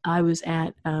was, I was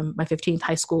at my 15th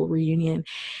high school reunion,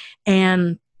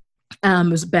 and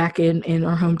it was back in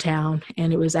our hometown,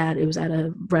 and it was at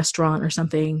a restaurant or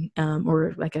something,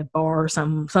 or like a bar or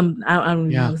some I don't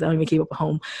know, I don't even keep up at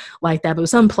home like that, but it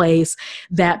was some place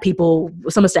that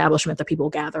some establishment that people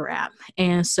gather at.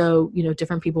 And so,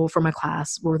 different people from my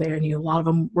class were there, and a lot of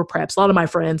them were preps. A lot of my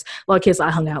friends, a lot of kids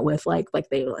I hung out with, like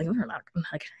they were like, they're not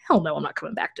like, hell no, I'm not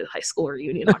coming back to high school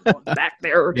reunion. I'm not going back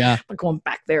there. I'm not going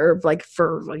back there like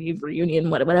for like reunion,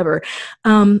 whatever.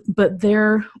 But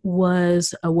there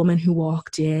was a woman who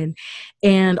walked in,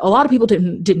 and a lot of people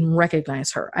didn't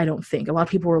recognize her. I don't think. A lot of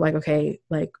people were like, okay,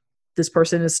 like this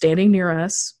person is standing near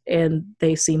us, and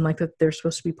they seem like that they're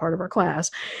supposed to be part of our class,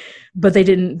 but they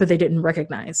didn't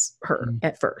recognize her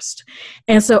at first.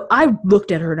 And so I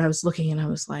looked at her, and I was looking, and I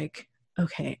was like,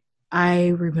 okay, I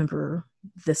remember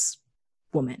this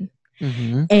woman.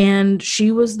 And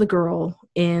she was the girl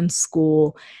in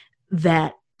school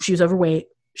that she was overweight.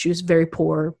 She was very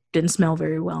poor, didn't smell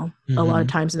very well. A lot of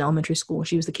times in elementary school,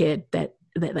 she was the kid that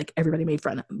like everybody made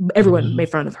fun of. Everyone made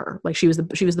fun of her. Like she was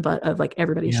the butt of like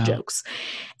everybody's jokes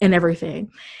and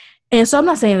everything. And so I'm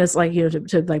not saying this like,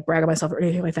 to like brag on myself or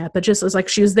anything like that, but just as like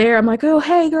she was there, I'm like, oh,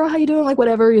 hey girl, how you doing? Like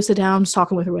whatever, you sit down, just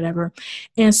talking with her, whatever.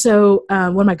 And so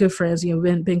one of my good friends,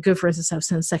 been good friends and stuff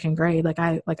since second grade. Like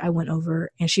I went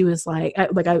over, and she was like,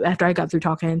 after I got through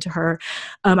talking to her,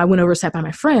 I went over, sat by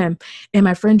my friend, and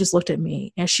my friend just looked at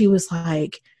me, and she was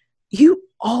like, you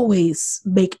always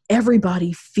make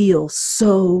everybody feel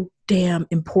so damn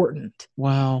important.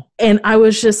 Wow. And I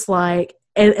was just like,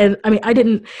 and I mean,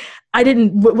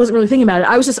 wasn't really thinking about it.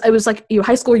 I was like,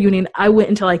 high school reunion, I went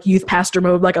into like youth pastor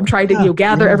mode. Like I'm trying to,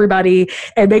 gather everybody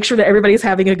and make sure that everybody's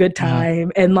having a good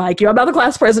time. And like, I'm not the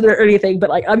class president or anything, but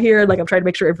like, I'm here and like, I'm trying to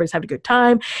make sure everybody's having a good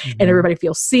time and everybody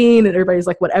feels seen and everybody's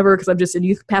like, whatever. Cause I'm just in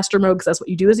youth pastor mode. Cause that's what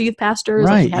you do as a youth pastor.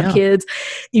 Right. Like you have kids,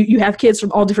 you have kids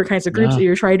from all different kinds of groups.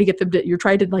 You're trying to get them you're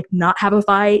trying to like not have a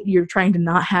fight. You're trying to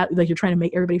not have, like, you're trying to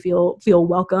make everybody feel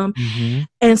welcome.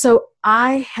 And so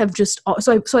I have just,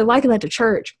 so I liken that to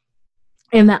church.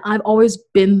 And that I've always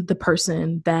been the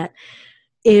person that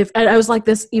if, and I was like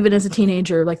this even as a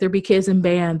teenager, like there'd be kids in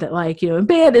band that like, and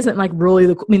band isn't like really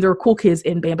I mean, there are cool kids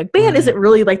in band, but band isn't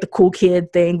really like the cool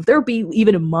kid thing. There'd be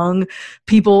even among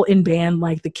people in band,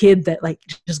 like the kid that like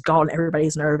just got on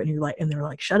everybody's nerve and they're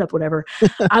like, shut up, whatever.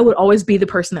 I would always be the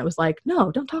person that was like,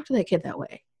 no, don't talk to that kid that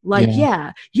way. Like,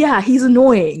 yeah, he's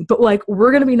annoying, but like,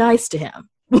 we're going to be nice to him.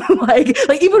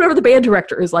 like even whenever the band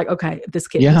director is like, okay, this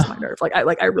kid is my nerve.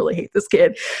 I really hate this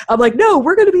kid. I'm like, no,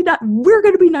 we're gonna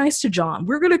be nice to John.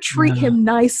 We're gonna treat him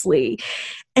nicely.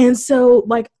 And so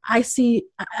like I think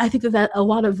that a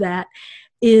lot of that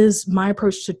is my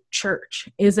approach to church.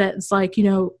 Is that it's like,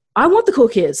 I want the cool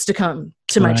kids to come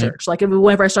to my church. Like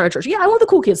whenever I start a church, I want the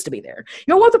cool kids to be there.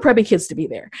 I want the preppy kids to be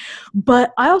there.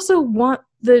 But I also want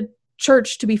the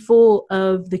church to be full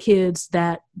of the kids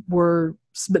that were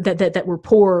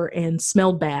poor and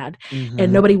smelled bad,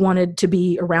 and nobody wanted to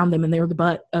be around them, and they were the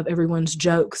butt of everyone's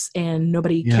jokes, and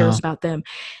nobody cares about them.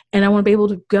 And I want to be able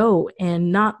to go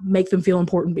and not make them feel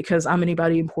important because I'm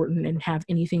anybody important and have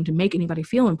anything to make anybody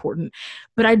feel important.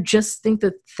 But I just think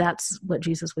that that's what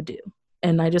Jesus would do.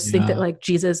 And I just think that like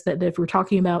Jesus, that if we're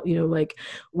talking about, like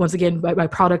once again, by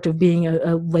product of being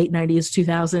a late 90s,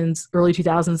 2000s, early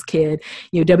 2000s kid,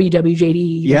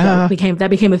 WWJD, that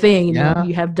became a thing.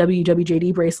 You have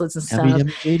WWJD bracelets and stuff.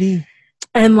 WWJD.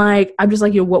 And like, I'm just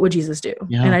like, what would Jesus do?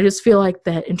 Yeah. And I just feel like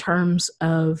that in terms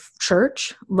of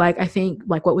church, like, I think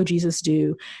like, what would Jesus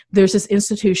do? There's this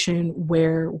institution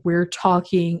where we're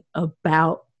talking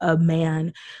about a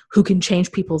man who can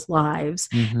change people's lives.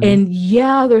 And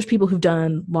there's people who've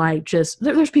done like there's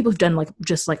people who've done like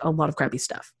just like a lot of crappy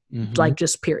stuff, like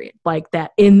just period, like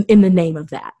that in the name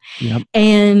of that.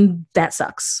 And that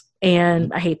sucks.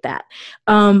 And I hate that.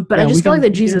 But I just feel like that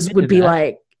Jesus would be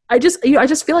like, I just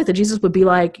feel like that Jesus would be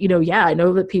like, I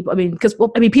know that people,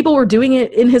 people were doing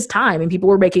it in his time, and people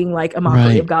were making like a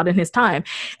mockery of God in his time.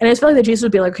 And I just feel like that Jesus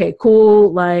would be like, okay,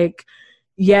 cool. Like,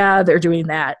 they're doing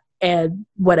that, and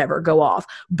whatever, go off.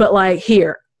 But like,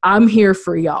 I'm here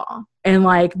for y'all. And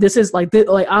like, this is like,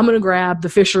 I'm going to grab the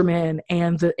fishermen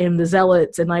and the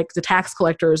zealots and like the tax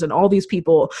collectors and all these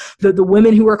people, the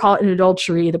women who were caught in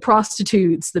adultery, the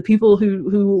prostitutes, the people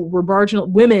who were marginal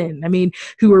women,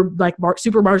 who were like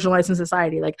super marginalized in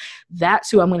society. Like, that's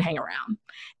who I'm going to hang around.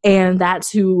 And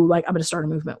that's who like I'm going to start a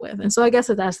movement with. And so I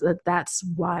guess that's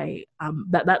why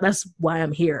that's why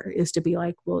I'm here, is to be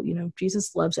like, well,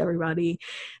 Jesus loves everybody,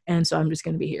 and so I'm just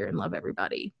going to be here and love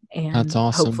everybody, and that's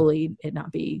awesome. Hopefully it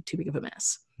not be too big of a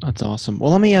mess. That's awesome.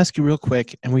 Well, let me ask you real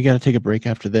quick, and we got to take a break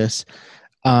after this.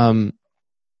 When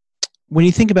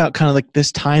you think about kind of like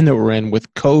this time that we're in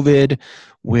with COVID,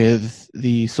 with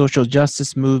the social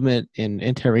justice movement and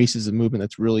anti-racism movement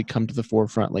that's really come to the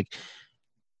forefront, like,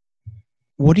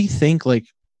 what do you think, like,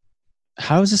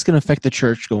 how is this going to affect the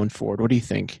church going forward? What do you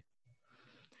think?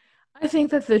 I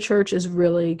think that the church is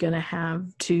really going to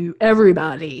have to,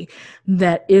 everybody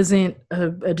that isn't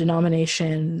a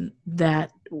denomination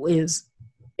that is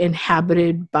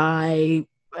inhabited by,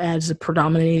 as a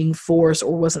predominating force,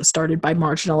 or wasn't started by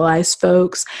marginalized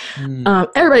folks,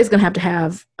 everybody's going to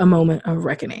have a moment of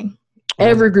reckoning.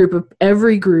 Every group,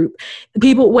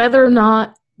 people, whether or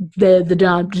not the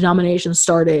denomination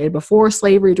started before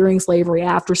slavery, during slavery,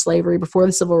 after slavery, before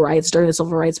the civil rights, during the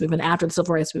civil rights movement, after the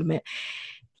civil rights movement,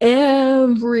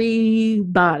 everybody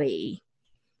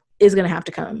is going to have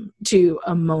to come to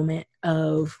a moment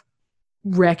of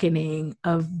reckoning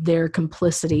of their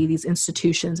complicity, these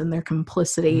institutions and their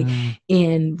complicity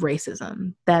in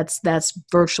racism. That's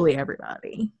virtually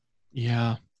everybody.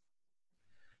 Yeah.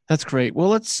 That's great. Well,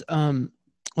 let's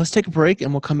take a break,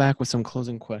 and we'll come back with some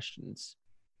closing questions.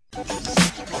 All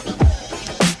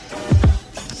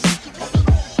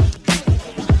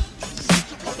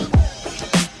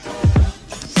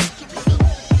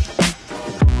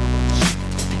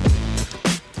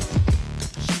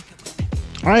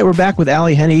right, we're back with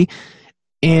Allie Henny,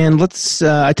 and let's.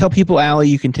 I tell people, Allie,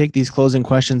 you can take these closing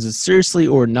questions as seriously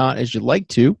or not as you'd like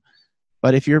to,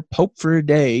 but if you're Pope for a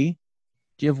day,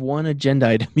 do you have one agenda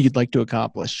item you'd like to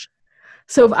accomplish?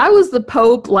 So if I was the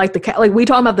Pope, like we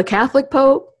talking about the Catholic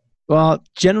Pope? Well,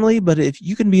 generally, but if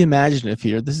you can be imaginative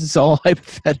here, this is all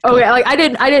hypothetical. Okay, like I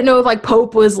didn't know if like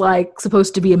Pope was like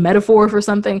supposed to be a metaphor for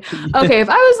something. Okay, if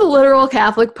I was the literal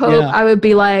Catholic Pope, I would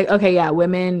be like, okay,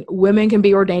 women can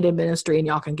be ordained in ministry, and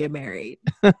y'all can get married.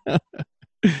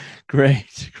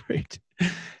 Great.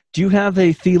 Do you have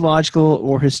a theological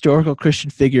or historical Christian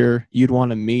figure you'd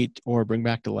want to meet or bring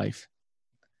back to life?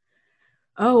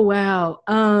 Oh wow.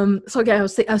 So okay, I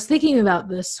was thinking about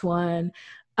this one.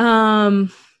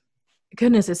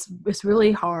 Goodness, it's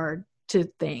really hard to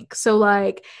think. So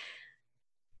like,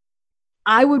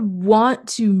 I would want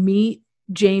to meet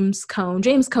James Cone.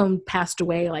 James Cone passed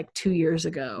away like 2 years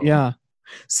ago. Yeah.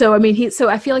 So I mean, so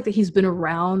I feel like that he's been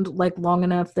around like long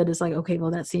enough that it's like, okay,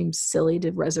 well, that seems silly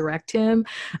to resurrect him,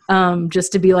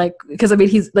 just to be like, because I mean,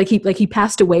 he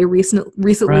passed away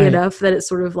recently enough that it's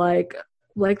sort of like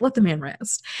let the man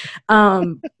rest.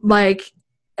 Like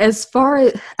as far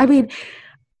as, I mean,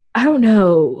 I don't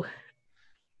know,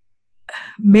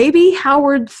 maybe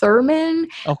Howard Thurman,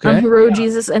 who wrote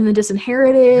Jesus and the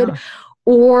Disinherited,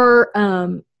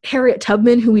 or Harriet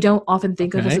Tubman, who we don't often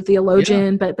think of as a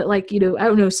theologian, but like, you know, I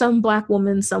don't know, some Black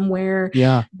woman somewhere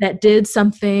that did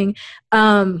something.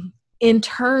 In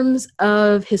terms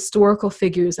of historical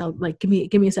figures, I'll like give me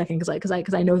a second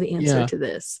because I know the answer to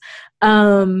this.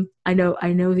 I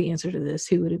know the answer to this.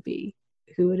 Who would it be?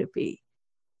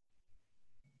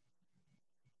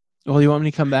 Well, you want me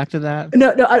to come back to that?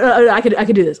 No, I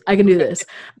could do this.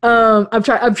 I'm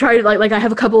trying to like I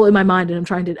have a couple in my mind and I'm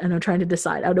trying to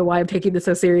decide. I don't know why I'm taking this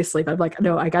so seriously, but I'm like,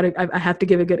 no, I have to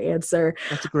give a good answer.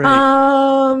 That's great.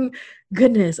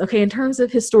 Goodness. Okay, in terms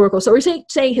of historical. So we're saying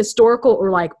historical or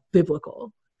like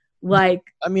biblical? Like,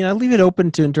 I mean, I leave it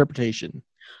open to interpretation.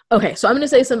 Okay, so I'm going to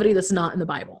say somebody that's not in the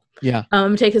Bible. Yeah. I'm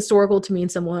going to take historical to mean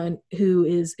someone who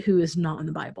is not in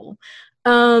the Bible.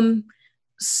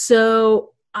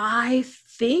 So I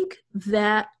think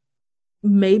that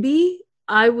maybe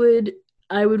I would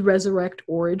resurrect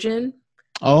Origin.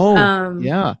 Oh,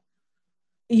 yeah.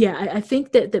 Yeah, I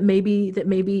think that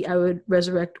maybe I would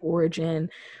resurrect Origin,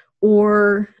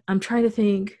 or I'm trying to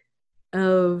think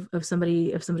of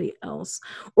somebody else,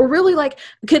 or really like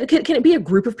can it be a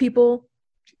group of people?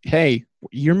 Hey,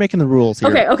 you're making the rules here.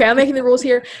 Okay, I'm making the rules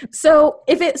here. So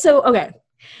okay,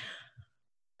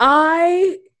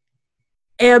 I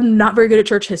am not very good at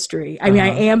church history. I mean, I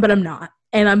am, but I'm not.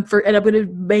 And I'm probably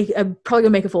gonna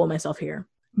make a fool of myself here.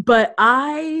 But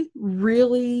I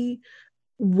really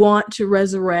want to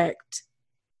resurrect,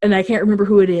 and I can't remember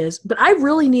who it is, but I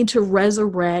really need to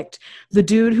resurrect the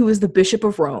dude who is the Bishop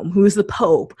of Rome, who is the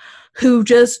Pope, who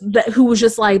was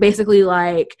just like basically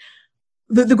like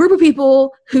the group of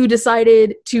people who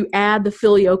decided to add the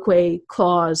filioque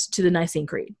clause to the Nicene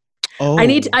Creed. Oh. I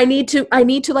need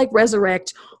to like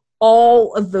resurrect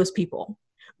all of those people,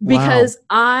 because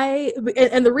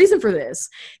and the reason for this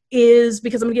is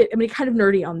because I'm gonna get kind of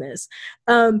nerdy on this.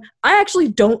 I actually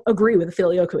don't agree with the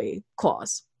filioque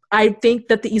clause. I think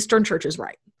that the Eastern Church is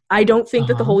right. I don't think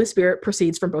that the Holy Spirit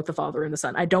proceeds from both the Father and the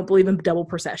Son. I don't believe in double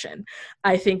procession.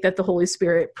 I think that the Holy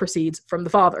Spirit proceeds from the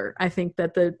Father. I think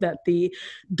that the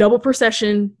double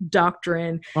procession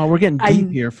doctrine. Oh, we're getting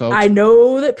deep here, folks. I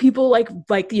know that people like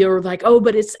you're like, oh,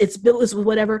 but it's biblical,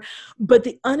 whatever. But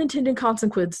the unintended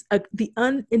consequence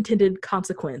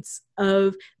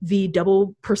of the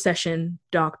double procession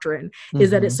doctrine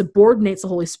is that it subordinates the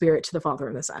Holy Spirit to the Father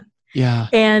and the Son. Yeah.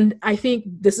 And I think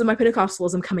this is my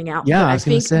Pentecostalism coming out. Yeah, I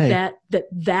think that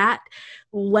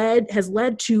has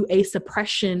led to a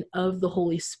suppression of the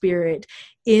Holy Spirit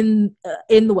in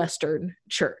the Western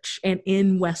church and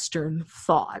in Western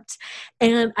thought.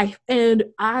 And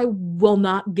I will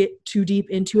not get too deep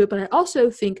into it, but I also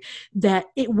think that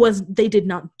they did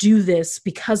not do this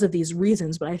because of these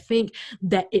reasons, but I think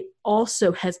that it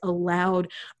also has allowed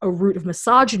a root of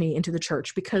misogyny into the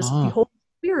church, because the Holy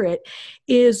Spirit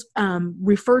is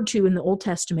referred to in the Old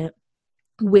Testament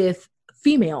with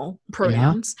female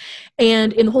pronouns,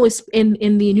 and in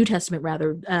the New Testament,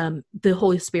 rather, the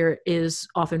Holy Spirit is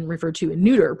often referred to in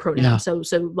neuter pronouns. So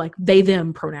like they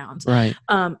them pronouns, right?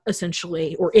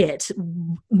 Essentially, or it,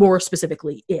 more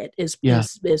specifically, it is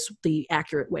the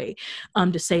accurate way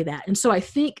to say that. And so I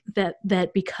think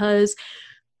that because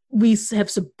we have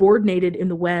subordinated in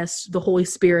the West the Holy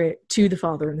Spirit to the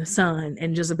Father and the Son,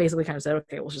 and just basically kind of said,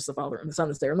 okay, well, it's just the Father and the Son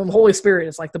is there, and then the Holy Spirit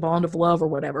is like the bond of love or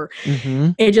whatever.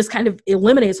 It just kind of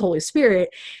eliminates the Holy Spirit.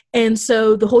 And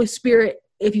so the Holy Spirit,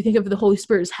 if you think of the Holy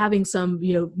Spirit as having some,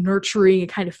 nurturing and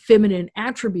kind of feminine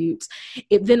attributes,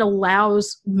 it then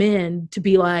allows men to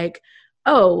be like,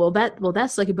 oh, well,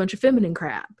 that's like a bunch of feminine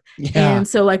crap. Yeah. And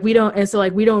so we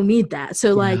don't need that.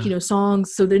 So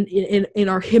songs. So then in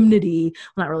our hymnity,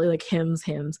 well, not really like hymns,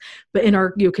 but in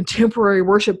our, contemporary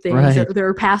worship things, there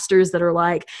are pastors that are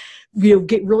like,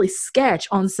 get really sketch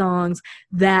on songs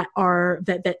that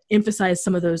emphasize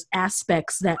some of those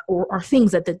aspects that are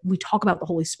things that we talk about the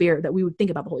Holy Spirit, that we would think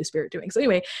about the Holy Spirit doing. So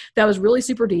anyway, that was really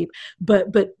super deep,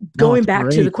 but going back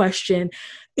to the question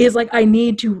is like, I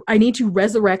need to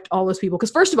resurrect all those people.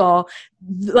 Cause first of all,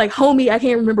 like homie, I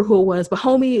can't remember who it was, but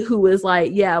homie who was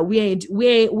like, yeah, we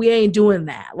ain't doing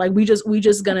that. Like we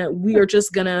are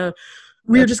just gonna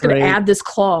add this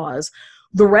clause.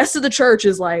 The rest of the church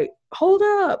is like, hold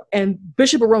up. And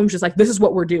Bishop of Rome's just like, this is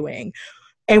what we're doing.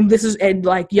 and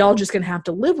like y'all just gonna have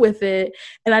to live with it.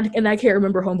 And I can't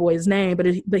remember homeboy's name, but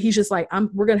he's just like,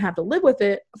 we're gonna have to live with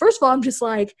it. First of all, I'm just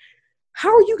like,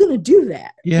 how are you going to do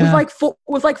that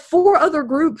with like four other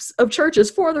groups of churches,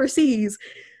 four other Cs?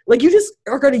 Like, you just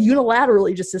are going to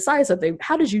unilaterally just decide something.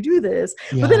 How did you do this?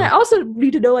 Yeah. But then I also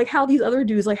need to know, like, how these other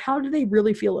dudes, like, how do they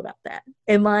really feel about that?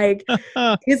 And like,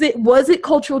 was it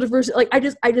cultural diversity? Like, I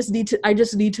just need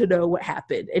to know what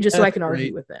happened, and just so I can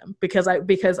argue with them, because I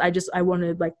want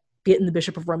to like get in the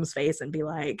Bishop of Rome's face and be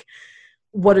like,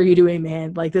 what are you doing,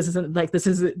 man? Like, this isn't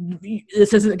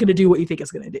going to do what you think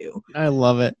it's going to do. I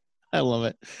love it.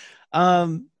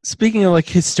 Speaking of like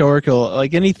historical,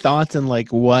 like, any thoughts on like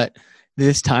what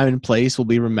this time and place will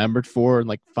be remembered for in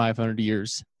like 500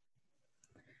 years?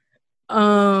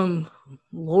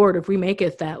 Lord, if we make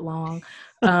it that long,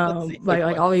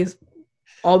 like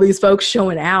all these folks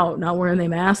showing out, not wearing their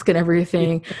mask and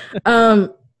everything.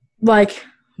 Like,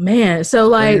 man, so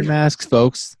like, wear your masks,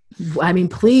 folks. I mean,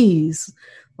 please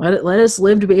let us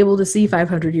live to be able to see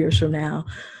 500 years from now,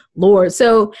 Lord.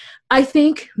 So I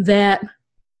think that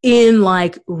in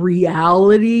like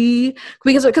reality,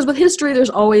 because with history, there's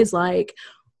always like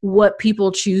what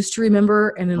people choose to remember,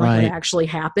 and then like what actually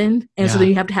happened. And so then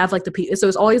you have to have like so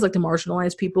it's always like the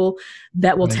marginalized people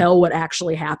that will tell what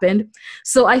actually happened.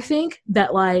 So I think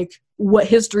that like what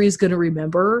history is going to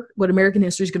remember, what American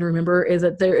history is going to remember, is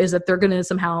that they're going to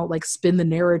somehow like spin the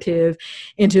narrative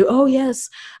into, oh yes,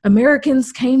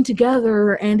 Americans came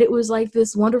together and it was like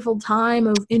this wonderful time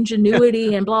of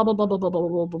ingenuity and blah blah blah blah blah blah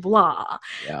blah blah blah.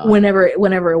 Yeah. Whenever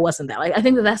it wasn't that. Like, I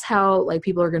think that's how like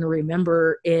people are going to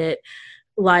remember it.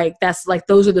 Like, that's like,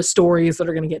 those are the stories that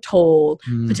are going to get told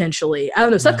potentially. I don't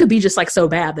know. Stuff could be just like so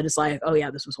bad that it's like, oh yeah,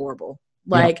 this was horrible.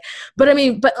 Like, but I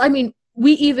mean,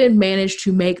 we even managed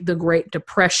to make the Great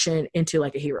Depression into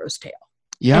like a hero's tale.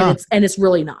 Yeah. And it's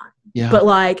really not. Yeah. But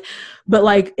like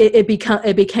it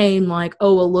became like,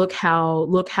 oh, well, look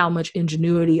how much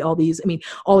ingenuity all these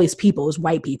people, is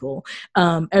white people.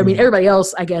 I mean, everybody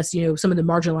else, I guess, you know, some of the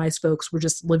marginalized folks were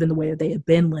just living the way that they had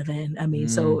been living. I mean,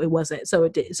 so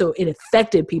it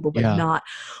affected people,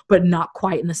 but not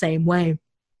quite in the same way.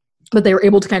 But they were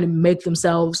able to kind of make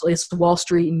themselves, at least Wall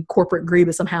Street and corporate greed,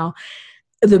 but somehow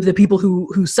the people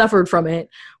who suffered from it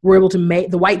were able to make,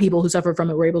 the white people who suffered from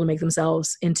it were able to make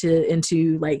themselves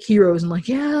into like heroes, and like,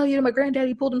 yeah, you know, my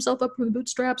granddaddy pulled himself up from the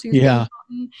bootstraps. He was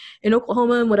in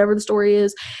Oklahoma, and whatever the story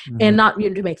is, and not, you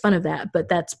know, to make fun of that,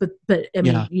 but I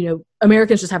mean, you know,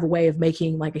 Americans just have a way of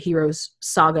making like a hero's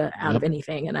saga out of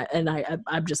anything, and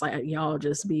I'm just like, y'all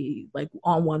just be like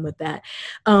on one with that.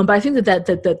 But I think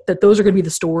that those are going to be the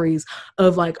stories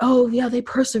of like, oh yeah, they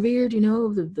persevered. You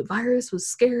know, the virus was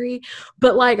scary,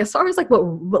 but like, as far as like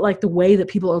but like the way that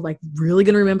people are like really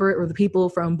going to remember it, or the people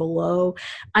from below,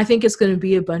 I think it's going to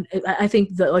be I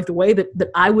think that like the way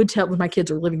that I would tell, when my kids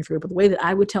are living through it, but the way that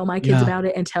I would tell my kids about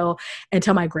it and tell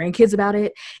my grandkids about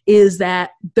it, is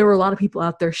that there were a lot of people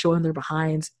out there showing their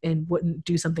behinds and wouldn't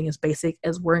do something as basic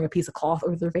as wearing a piece of cloth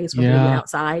over their face when they went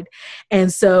outside.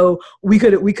 And so we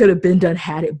could have been done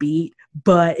had it beat,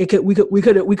 but we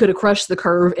could have crushed the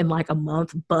curve in like a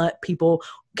month, but people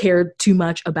cared too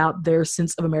much about their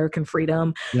sense of American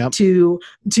freedom to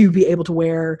be able to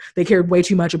wear. They cared way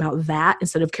too much about that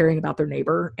instead of caring about their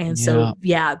neighbor. And so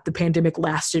the pandemic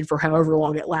lasted for however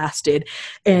long it lasted,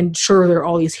 and sure, there are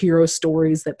all these hero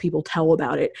stories that people tell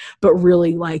about it, but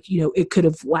really, like, you know, it could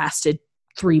have lasted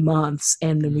 3 months,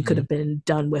 and then we could have been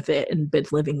done with it and been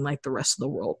living like the rest of the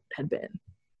world had been.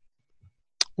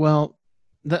 Well,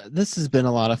 this has been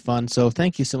a lot of fun, so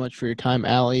thank you so much for your time,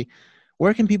 Allie.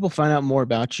 Where can people find out more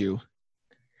about you?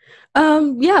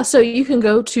 So you can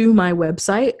go to my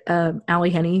website,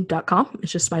 alliehenny.com.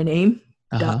 It's just my name.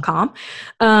 .com.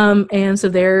 And so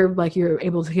there, like, you're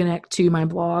able to connect to my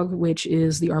blog, which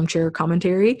is the Armchair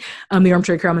Commentary, the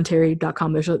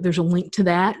armchaircommentary.com. There's a link to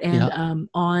that, and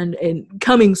and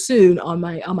coming soon on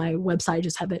my website,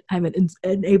 just haven't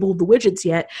enabled the widgets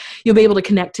yet. You'll be able to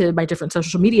connect to my different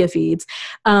social media feeds.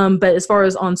 But as far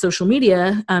as on social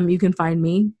media, you can find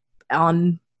me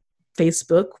on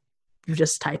Facebook. You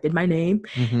just type in my name,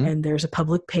 and there's a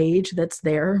public page that's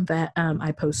there that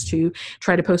I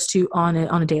try to post to on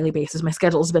a daily basis. My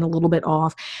schedule has been a little bit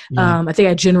off. I think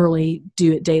I generally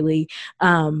do it daily,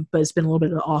 but it's been a little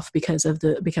bit off because of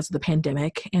the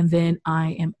pandemic. And then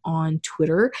I am on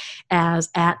Twitter as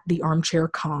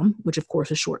 @thearmchaircom, which of course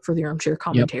is short for the Armchair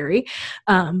Commentary.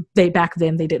 Back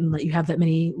then they didn't let you have that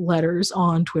many letters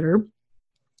on Twitter.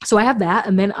 So I have that,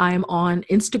 and then I'm on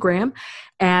Instagram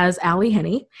as Allie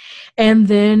Henny, and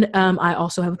then I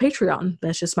also have a Patreon.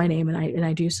 That's just my name, and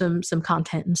I do some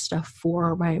content and stuff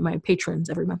for my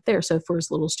patrons every month there. So for as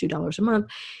little as $2 a month,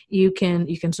 you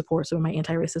can support some of my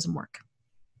anti-racism work.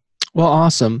 Well,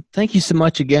 awesome. Thank you so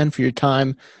much again for your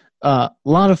time. A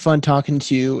lot of fun talking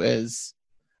to you, as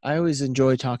I always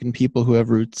enjoy talking to people who have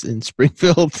roots in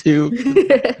Springfield too.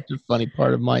 It's a funny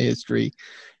part of my history,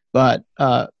 but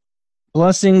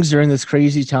blessings during this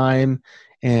crazy time,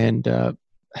 and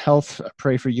health. I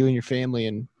pray for you and your family,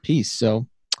 and peace. So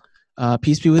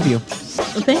peace be with you.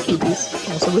 Well, thank you. Peace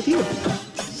also with you.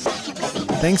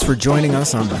 Thanks for joining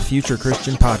us on the Future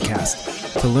Christian Podcast.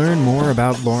 To learn more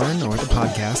about Lauren or the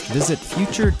podcast, visit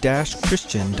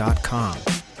future-christian.com.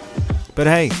 But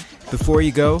hey, before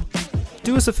you go,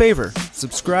 do us a favor,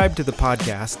 subscribe to the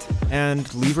podcast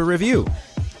and leave a review.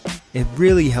 It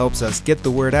really helps us get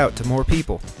the word out to more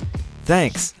people.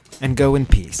 Thanks, and go in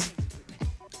peace.